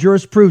Doctor of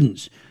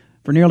Jurisprudence.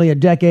 For nearly a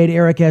decade,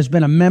 Eric has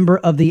been a member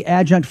of the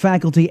adjunct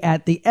faculty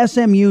at the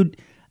SMU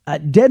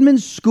Dedman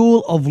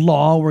School of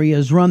Law, where he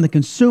has run the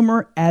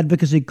Consumer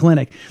Advocacy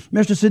Clinic.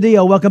 Mr.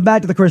 Cedillo, welcome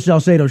back to the Chris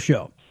Salcedo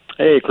Show.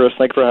 Hey, Chris.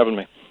 Thanks for having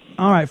me.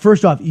 All right.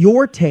 First off,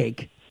 your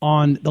take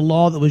on the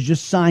law that was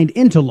just signed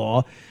into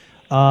law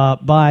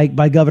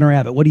by Governor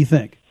Abbott. What do you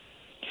think?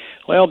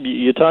 Well,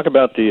 you talk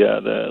about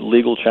the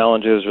legal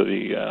challenges or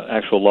the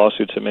actual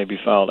lawsuits that may be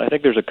filed. I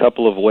think there's a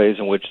couple of ways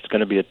in which it's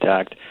going to be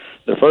attacked.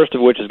 The first of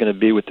which is going to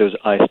be with those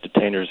ICE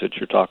detainers that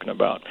you're talking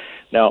about.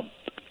 Now,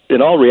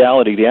 in all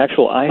reality, the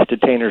actual ICE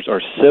detainers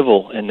are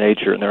civil in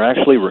nature, and they're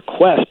actually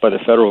requests by the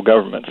federal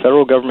government. The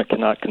federal government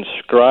cannot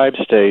conscribe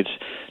states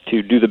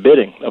to do the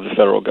bidding of the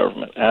federal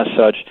government. As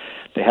such,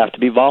 they have to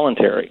be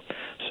voluntary.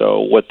 So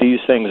what these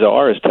things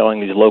are is telling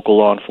these local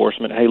law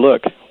enforcement, hey,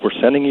 look, we're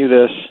sending you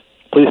this.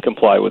 Please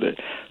comply with it.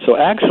 So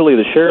actually,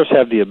 the sheriffs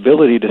have the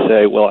ability to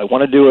say, well, I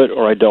want to do it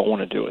or I don't want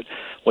to do it.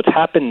 What's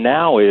happened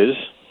now is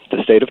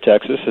the state of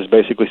Texas has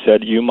basically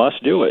said, you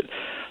must do it.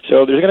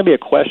 So there's going to be a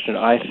question,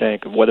 I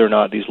think, of whether or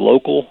not these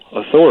local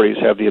authorities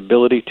have the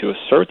ability to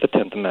assert the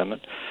 10th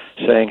Amendment,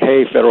 saying,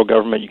 hey, federal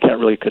government, you can't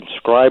really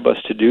conscribe us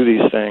to do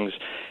these things.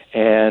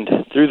 And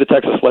through the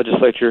Texas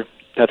legislature,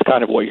 that's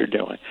kind of what you're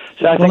doing.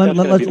 So I think that's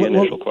going to be the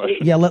initial question.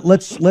 Yeah,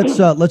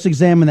 let's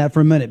examine that for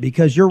a minute,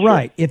 because you're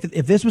right.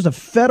 If this was a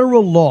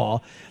federal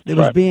law that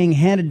was being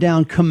handed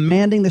down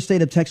commanding the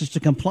state of Texas to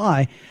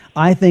comply,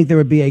 I think there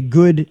would be a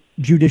good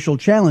judicial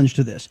challenge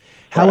to this.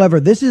 However,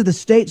 this is the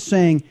state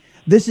saying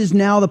this is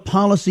now the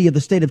policy of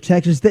the state of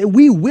Texas that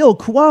we will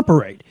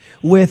cooperate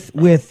with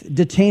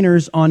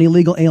detainers on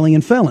illegal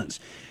alien felons.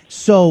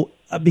 So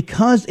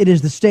because it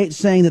is the state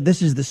saying that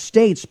this is the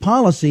state's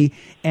policy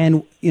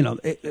and,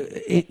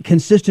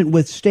 consistent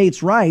with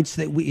states' rights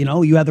that,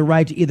 you have the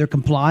right to either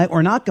comply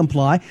or not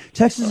comply,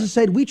 Texas has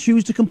said we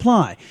choose to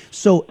comply.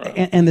 So,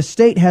 and the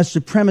state has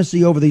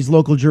supremacy over these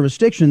local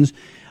jurisdictions.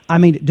 I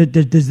mean,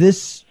 does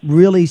this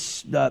really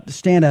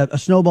stand a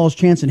snowball's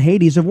chance in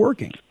Hades of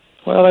working?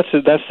 Well, that's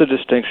the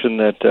distinction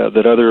that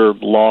other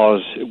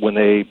laws, when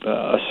they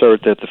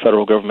assert that the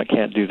federal government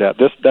can't do that.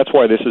 That's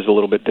why this is a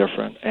little bit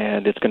different,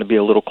 and it's going to be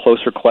a little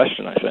closer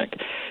question, I think,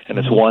 and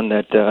it's one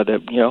that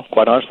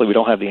quite honestly, we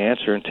don't have the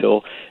answer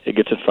until it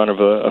gets in front of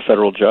a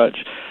federal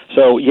judge.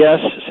 So yes,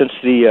 since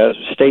the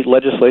state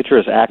legislature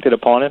has acted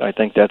upon it, I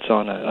think that's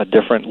on a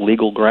different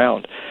legal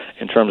ground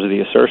in terms of the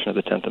assertion of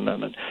the 10th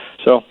Amendment.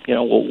 So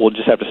we'll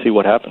just have to see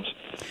what happens.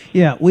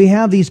 Yeah, we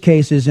have these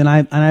cases, and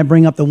I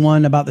bring up the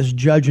one about this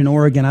judge in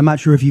Oregon. I'm not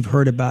sure if you've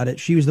heard about it.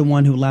 She was the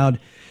one who allowed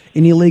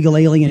an illegal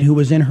alien who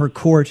was in her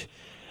court,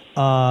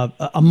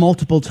 a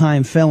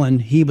multiple-time felon.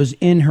 He was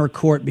in her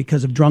court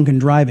because of drunken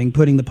driving,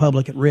 putting the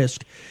public at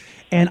risk.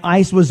 And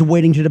ICE was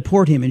waiting to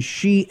deport him, and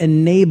she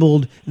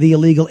enabled the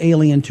illegal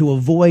alien to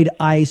avoid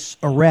ICE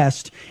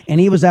arrest, and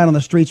he was out on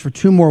the streets for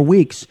 2 more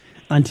weeks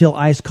until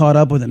ICE caught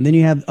up with him. Then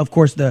you have, of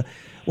course,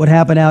 what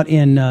happened out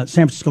in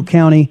San Francisco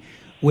County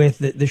with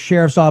the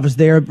sheriff's office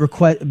there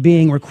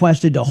being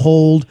requested to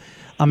hold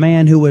a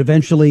man who would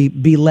eventually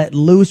be let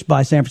loose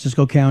by San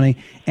Francisco County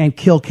and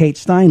kill Kate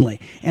Steinle.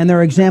 And there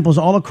are examples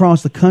all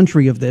across the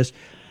country of this.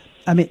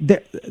 I mean,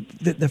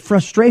 the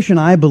frustration,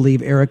 I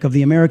believe, Eric, of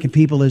the American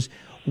people is,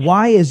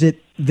 why is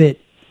it that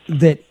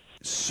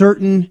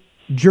certain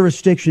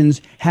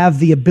jurisdictions have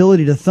the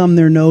ability to thumb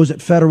their nose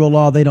at federal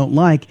law they don't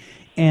like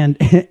and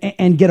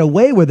get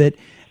away with it.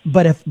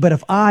 But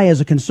if I,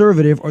 as a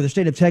conservative, or the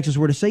state of Texas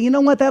were to say, you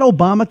know what, that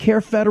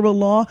Obamacare federal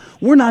law,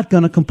 we're not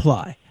going to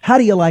comply. How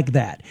do you like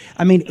that?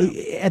 I mean,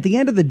 at the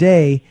end of the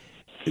day,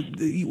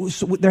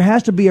 there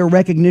has to be a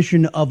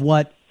recognition of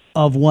what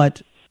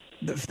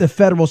the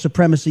federal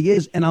supremacy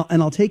is, and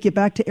I'll take you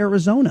back to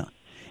Arizona,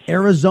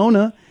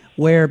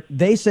 where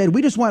they said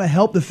we just want to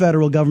help the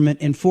federal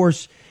government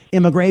enforce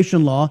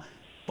immigration law.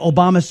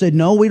 Obama said,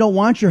 no, we don't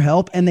want your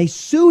help. And they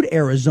sued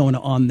Arizona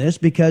on this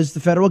because the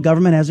federal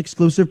government has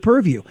exclusive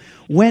purview.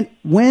 When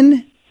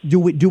do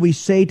we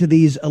say to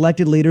these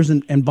elected leaders,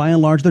 and by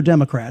and large they're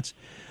Democrats,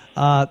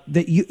 that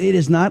it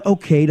is not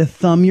okay to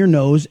thumb your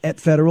nose at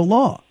federal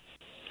law?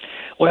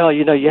 Well,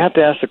 you have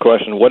to ask the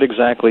question, what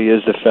exactly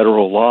is the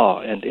federal law?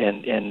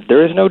 And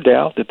there is no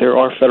doubt that there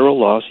are federal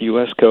laws.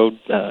 U.S. Code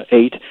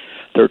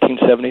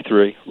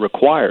 8-1373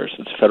 requires,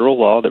 it's federal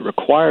law that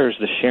requires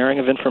the sharing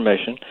of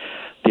information,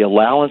 the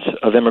allowance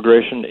of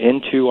immigration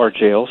into our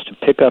jails to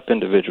pick up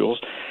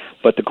individuals.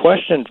 But the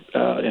question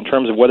in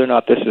terms of whether or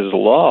not this is a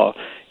law,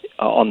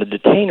 on the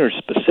detainers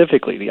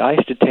specifically, the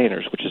ICE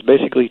detainers, which is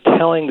basically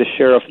telling the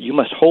sheriff, you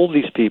must hold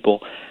these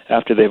people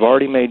after they've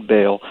already made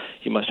bail.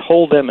 You must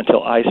hold them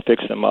until ICE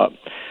picks them up.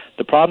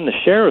 The problem the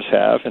sheriffs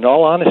have, in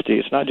all honesty,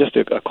 it's not just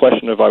a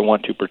question of I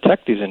want to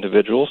protect these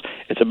individuals.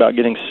 It's about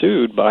getting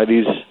sued by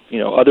these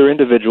other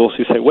individuals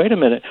who say, wait a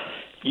minute,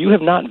 you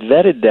have not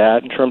vetted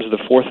that in terms of the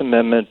Fourth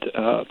Amendment,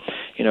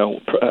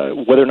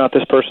 whether or not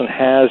this person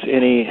has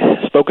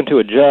spoken to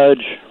a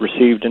judge,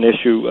 received an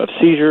issue of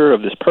seizure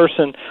of this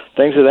person,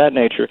 things of that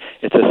nature.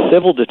 It's a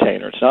civil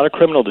detainer. It's not a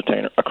criminal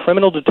detainer. A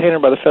criminal detainer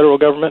by the federal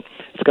government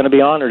is going to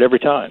be honored every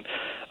time.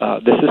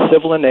 This is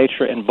civil in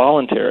nature and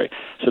voluntary.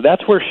 So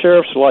that's where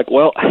sheriffs are like,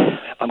 well,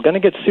 I'm going to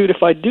get sued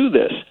if I do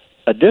this.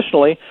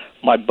 Additionally,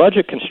 my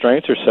budget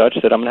constraints are such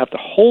that I'm going to have to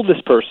hold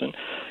this person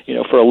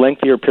for a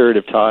lengthier period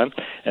of time.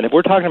 And if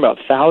we're talking about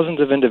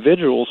thousands of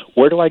individuals,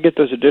 where do I get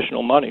those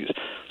additional monies?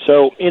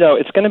 So,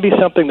 it's going to be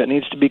something that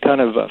needs to be kind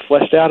of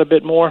fleshed out a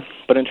bit more.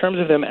 But in terms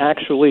of them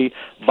actually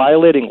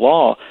violating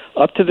law,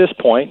 up to this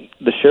point,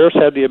 the sheriffs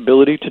had the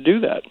ability to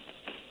do that.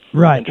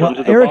 Right. In terms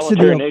of the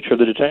voluntary nature of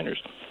the detainers.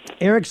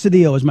 Eric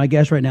Cedillo is my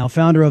guest right now,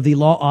 founder of the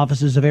law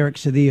offices of Eric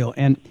Cedillo.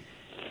 And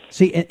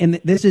see,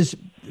 and this is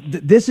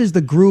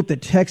the group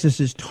that Texas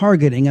is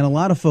targeting, and a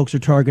lot of folks are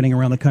targeting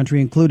around the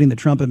country, including the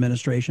Trump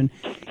administration,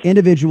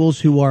 individuals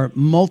who are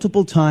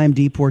multiple-time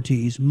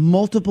deportees,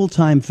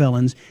 multiple-time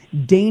felons,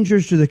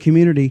 dangers to the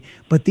community,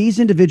 but these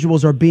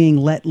individuals are being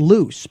let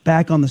loose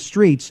back on the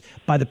streets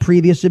by the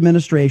previous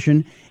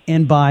administration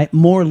and by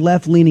more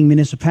left-leaning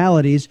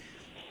municipalities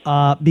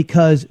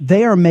because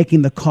they are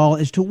making the call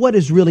as to what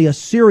is really a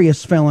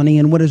serious felony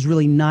and what is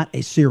really not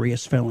a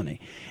serious felony.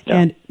 Yeah.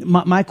 And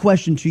my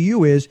question to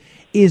you is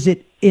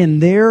it in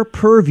their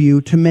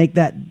purview to make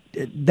that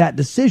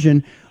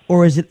decision,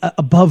 or is it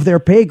above their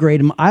pay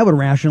grade? And I would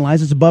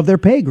rationalize it's above their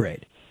pay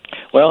grade.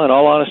 Well, in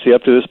all honesty,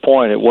 up to this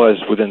point, it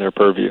was within their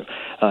purview.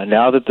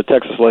 Now that the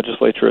Texas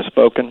legislature has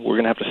spoken, we're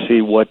going to have to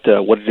see what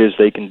it is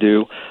they can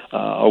do,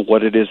 or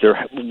what is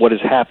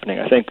happening.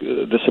 I think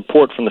the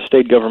support from the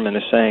state government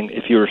is saying,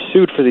 if you're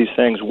sued for these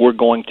things, we're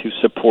going to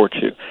support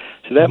you.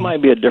 So that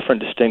might be a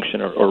different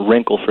distinction or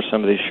wrinkle for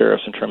some of these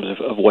sheriffs in terms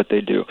of what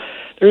they do.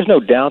 There's no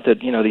doubt that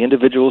the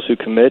individuals who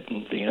commit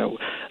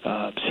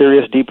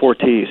serious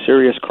deportees,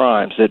 serious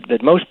crimes,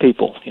 that most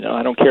people,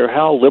 I don't care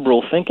how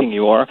liberal thinking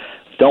you are,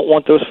 don't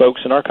want those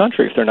folks in our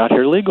country if they're not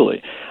here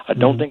legally. I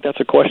don't think that's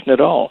a question at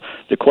all.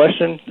 The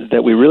question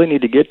that we really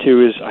need to get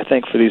to is, I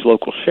think, for these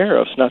local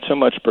sheriffs, not so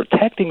much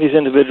protecting these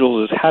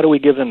individuals as how do we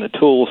give them the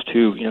tools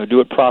to do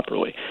it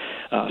properly.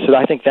 So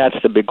I think that's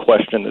the big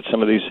question that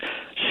some of these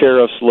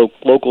sheriffs,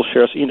 local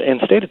sheriffs, in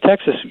the state of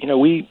Texas,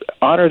 we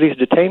honor these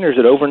detainers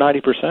at over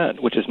 90%,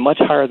 which is much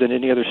higher than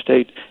any other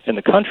state in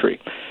the country,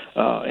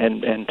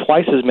 and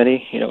twice as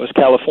many, as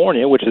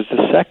California, which is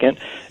the second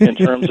in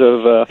terms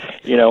of,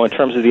 in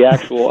terms of the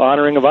actual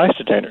honoring of ICE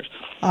detainers.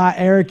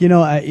 Eric,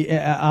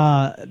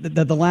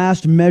 the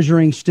last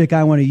measuring stick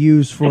I want to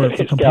use for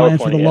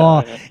compliance with the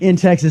law in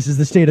Texas is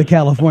the state of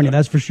California.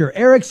 That's for sure.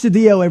 Eric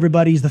Cedillo,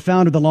 everybody. He's the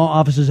founder of the law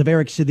offices of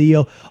Eric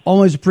Cedillo.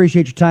 Always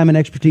appreciate your time and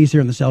expertise here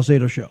on the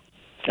Salcedo Show.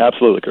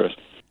 Absolutely, Chris.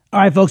 All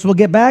right, folks, we'll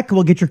get back.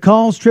 We'll get your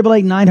calls,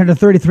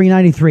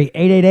 888-900-3393,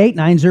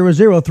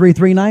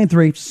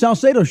 888-900-3393.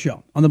 Salcedo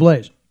Show on The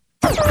Blaze.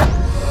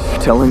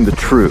 Telling the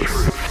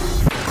truth.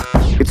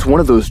 It's one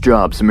of those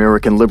jobs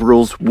American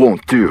liberals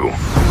won't do.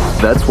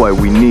 That's why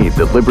we need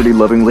the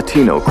liberty-loving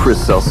Latino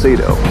Chris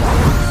Salcedo.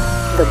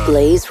 The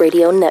Blaze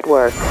Radio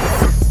Network.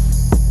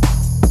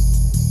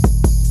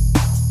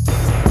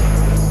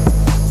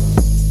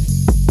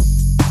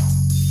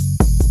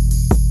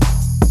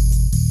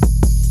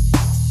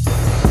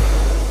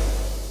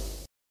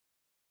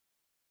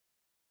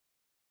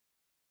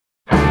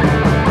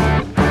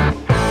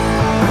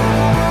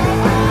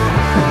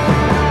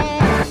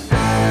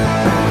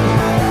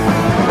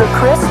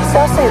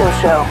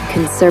 Show.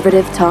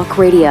 Conservative talk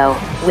radio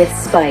with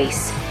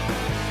spice.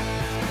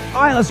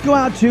 All right, let's go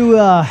out to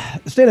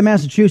the state of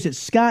Massachusetts.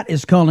 Scott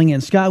is calling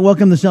in. Scott,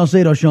 welcome to the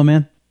Salcedo Show,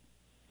 man.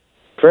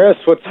 Chris,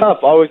 what's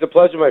up? Always a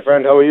pleasure, my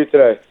friend. How are you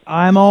today?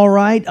 I'm all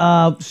right.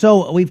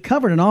 So we've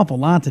covered an awful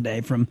lot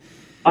today, from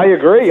I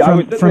agree.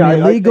 From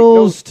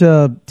illegals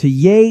to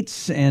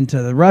Yates and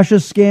to the Russia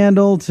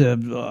scandal to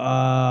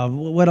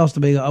what else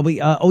did we?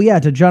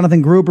 To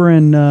Jonathan Gruber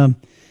and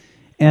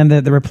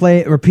the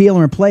repeal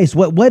and replace.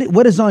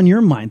 What is on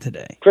your mind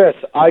today, Chris?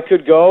 I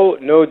could go,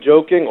 no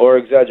joking or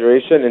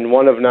exaggeration, in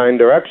one of 9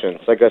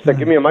 directions. Like I said,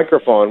 give me a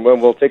microphone.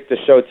 We'll take the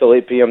show till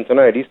 8 p.m.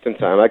 tonight Eastern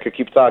time. I could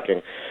keep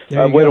talking.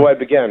 Where do I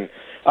begin?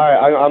 All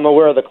right, I'm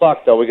aware of the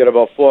clock though. We got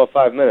about 4 or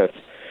 5 minutes.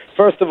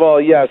 First of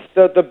all, yes,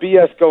 the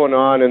BS going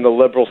on and the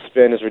liberal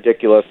spin is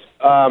ridiculous.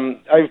 I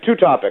have 2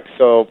 topics,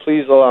 so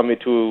please allow me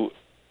to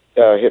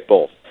hit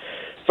both.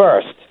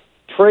 First,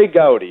 Trey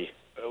Gowdy.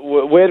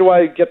 Where do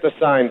I get the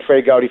sign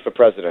Trey Gowdy for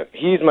president?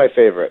 He's my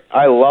favorite.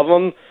 I love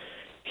him.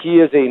 He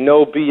is a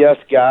no BS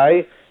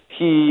guy.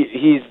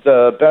 He's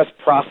the best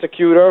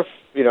prosecutor,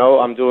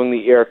 I'm doing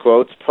the air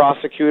quotes,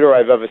 prosecutor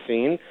I've ever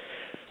seen.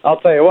 I'll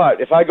tell you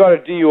what, if I got a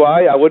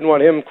DUI, I wouldn't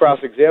want him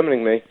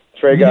cross-examining me,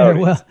 Trey Gowdy.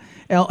 Yeah,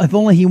 well, if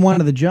only he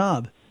wanted the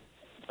job.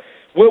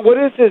 What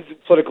is his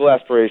political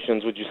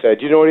aspirations, would you say?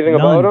 Do you know anything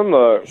about him?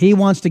 Or? He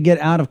wants to get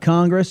out of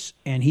Congress,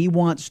 and he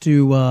wants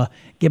to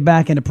get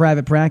back into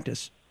private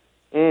practice.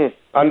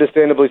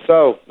 Understandably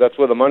so. That's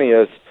where the money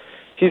is.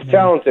 He's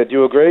talented. Do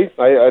you agree?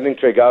 I think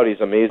Trey Gowdy's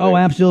amazing. Oh,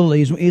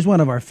 absolutely. He's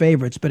one of our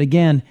favorites. But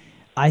again,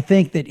 I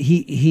think that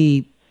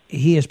he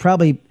has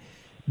probably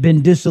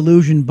been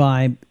disillusioned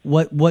by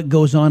what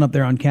goes on up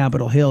there on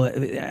Capitol Hill.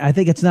 I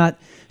think it's not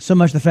so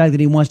much the fact that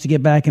he wants to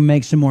get back and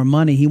make some more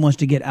money. He wants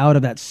to get out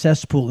of that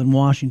cesspool in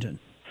Washington.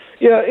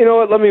 Yeah, you know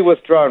what? Let me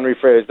withdraw and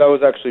rephrase. That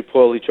was actually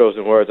poorly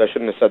chosen words. I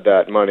shouldn't have said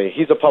that. Money.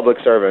 He's a public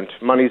servant.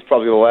 Money's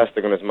probably the last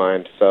thing on his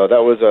mind. So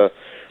that was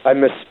I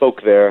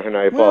misspoke there, and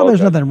I apologize. Well,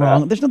 there's nothing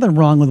wrong. There's nothing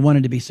wrong with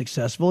wanting to be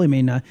successful. I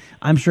mean,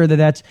 I'm sure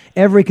that's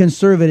every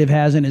conservative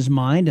has in his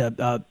mind,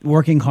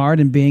 working hard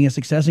and being a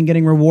success and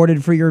getting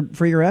rewarded for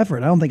your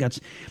effort. I don't think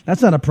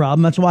that's not a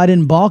problem. That's why I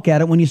didn't balk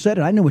at it when you said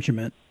it. I knew what you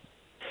meant.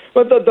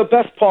 But the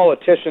best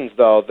politicians,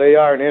 though, they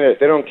aren't in it.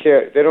 They don't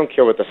care. They don't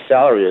care what the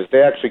salary is.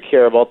 They actually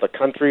care about the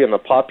country and the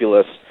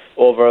populace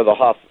over the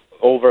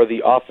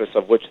office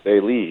of which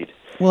they lead.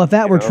 Well, if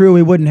that were true,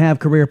 we wouldn't have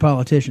career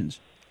politicians.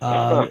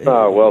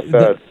 Well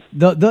said.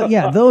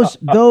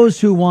 Those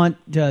who want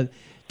to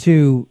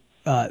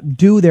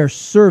do their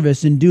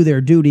service and do their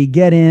duty,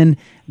 get in.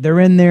 They're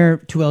in there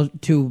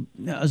to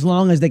as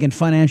long as they can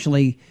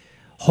financially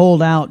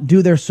hold out,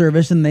 do their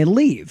service, and they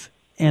leave.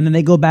 And then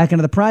they go back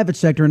into the private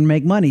sector and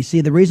make money.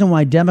 See, the reason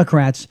why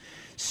Democrats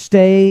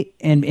stay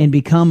and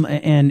become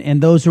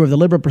and those who are of the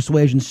liberal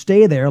persuasion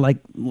stay there, like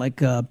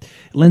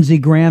Lindsey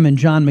Graham and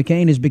John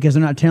McCain, is because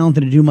they're not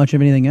talented to do much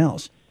of anything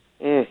else.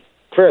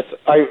 Chris,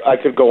 I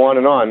could go on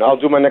and on. I'll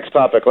do my next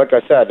topic. Like I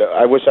said,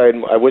 I wish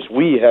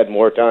we had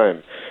more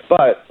time.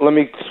 But let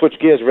me switch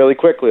gears really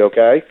quickly,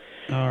 okay?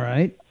 All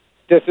right.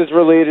 This is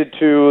related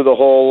to the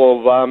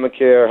whole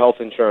Obamacare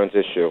health insurance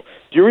issue.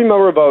 Do you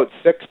remember about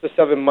 6 to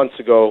 7 months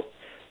ago,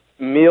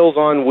 Meals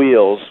on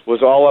Wheels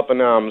was all up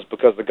in arms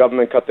because the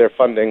government cut their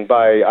funding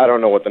by, I don't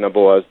know what the number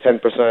was,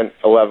 10%,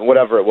 11%,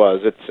 whatever it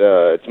was.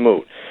 It's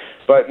moot.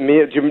 But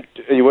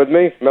are you with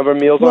me? Remember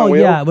Meals on Wheels?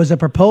 Well, yeah, it was a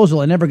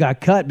proposal. It never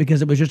got cut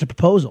because it was just a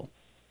proposal.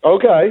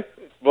 Okay.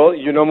 Well,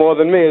 you know more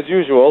than me as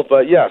usual,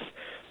 but yes.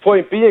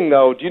 Point being,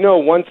 though, do you know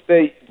once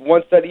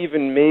that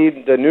even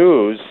made the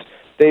news,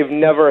 they've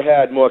never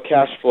had more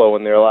cash flow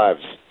in their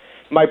lives.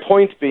 My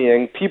point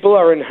being, people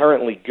are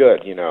inherently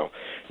good,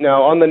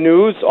 Now, on the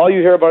news, all you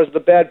hear about is the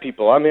bad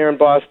people. I'm here in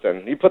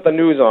Boston. You put the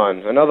news on,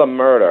 another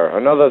murder,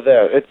 another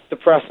this. It's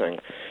depressing.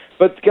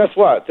 But guess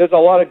what? There's a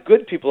lot of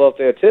good people out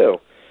there, too.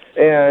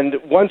 And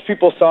once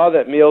people saw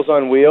that Meals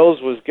on Wheels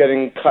was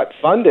getting cut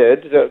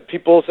funded,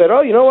 people said,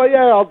 oh, you know what,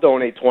 yeah, I'll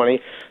donate 20.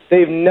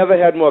 They've never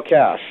had more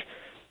cash.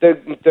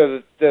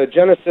 The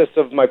genesis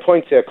of my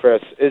point here,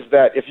 Chris, is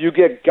that if you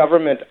get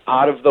government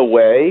out of the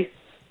way,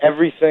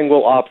 everything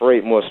will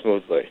operate more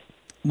smoothly.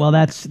 Well,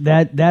 that's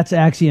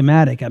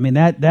axiomatic. I mean,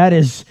 that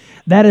is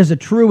a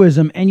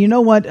truism. And you know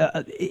what?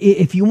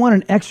 If you want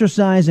an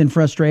exercise in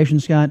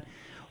frustration, Scott,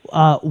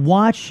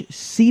 watch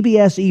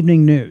CBS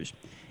Evening News.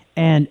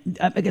 And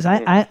because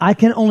I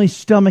can only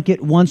stomach it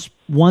once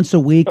a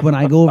week when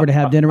I go over to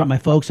have dinner at my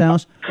folks'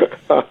 house,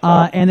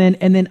 and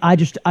then I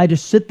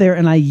just sit there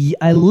and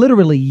I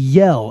literally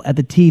yell at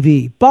the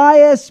TV,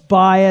 bias.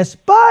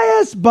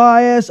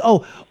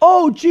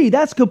 Oh, gee,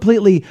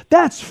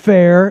 that's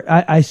fair.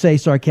 I say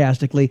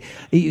sarcastically.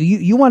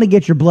 You want to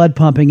get your blood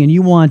pumping and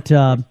you want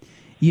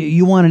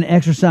an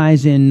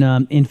exercise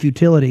in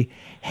futility.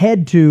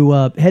 Head to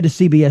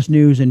CBS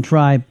News and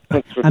try.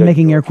 I'm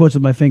making air quotes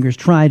with my fingers.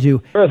 Try to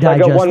Chris,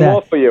 digest I got one that.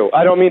 more for you.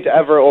 I don't mean to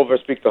ever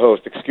overspeak the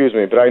host. Excuse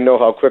me, but I know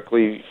how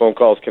quickly phone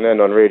calls can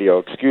end on radio.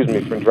 Excuse me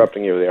for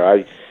interrupting you there.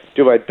 I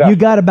do my best. You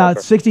got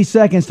about 60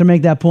 seconds to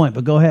make that point,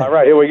 but go ahead. All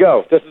right, here we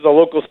go. This is a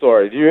local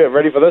story. You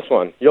ready for this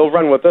one? You'll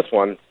run with this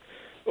one.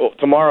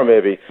 tomorrow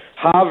maybe.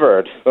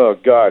 Harvard, oh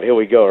God, here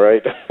we go,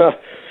 right?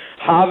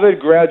 Harvard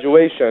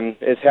graduation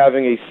is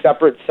having a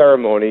separate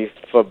ceremony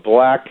for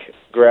black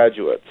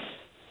graduates.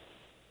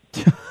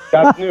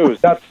 That's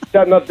news.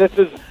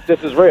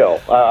 This is real.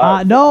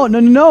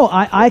 No.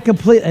 I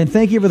completely, and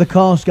thank you for the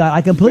call, Scott.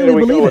 I completely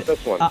believe it.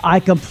 I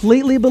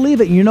completely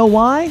believe it. You know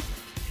why?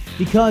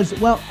 Because,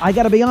 well, I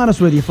got to be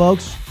honest with you,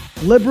 folks.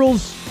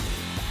 Liberals,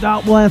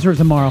 we'll answer it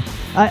tomorrow.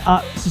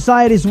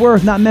 Society's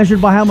worth not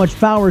measured by how much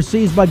power is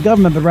seized by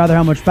government, but rather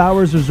how much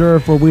power is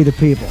reserved for we the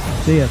people.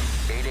 See ya.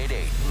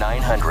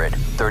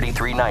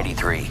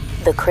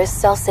 888-900-3393. The Chris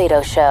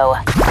Salcedo Show.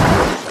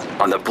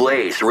 On the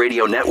Blaze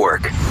Radio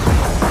Network.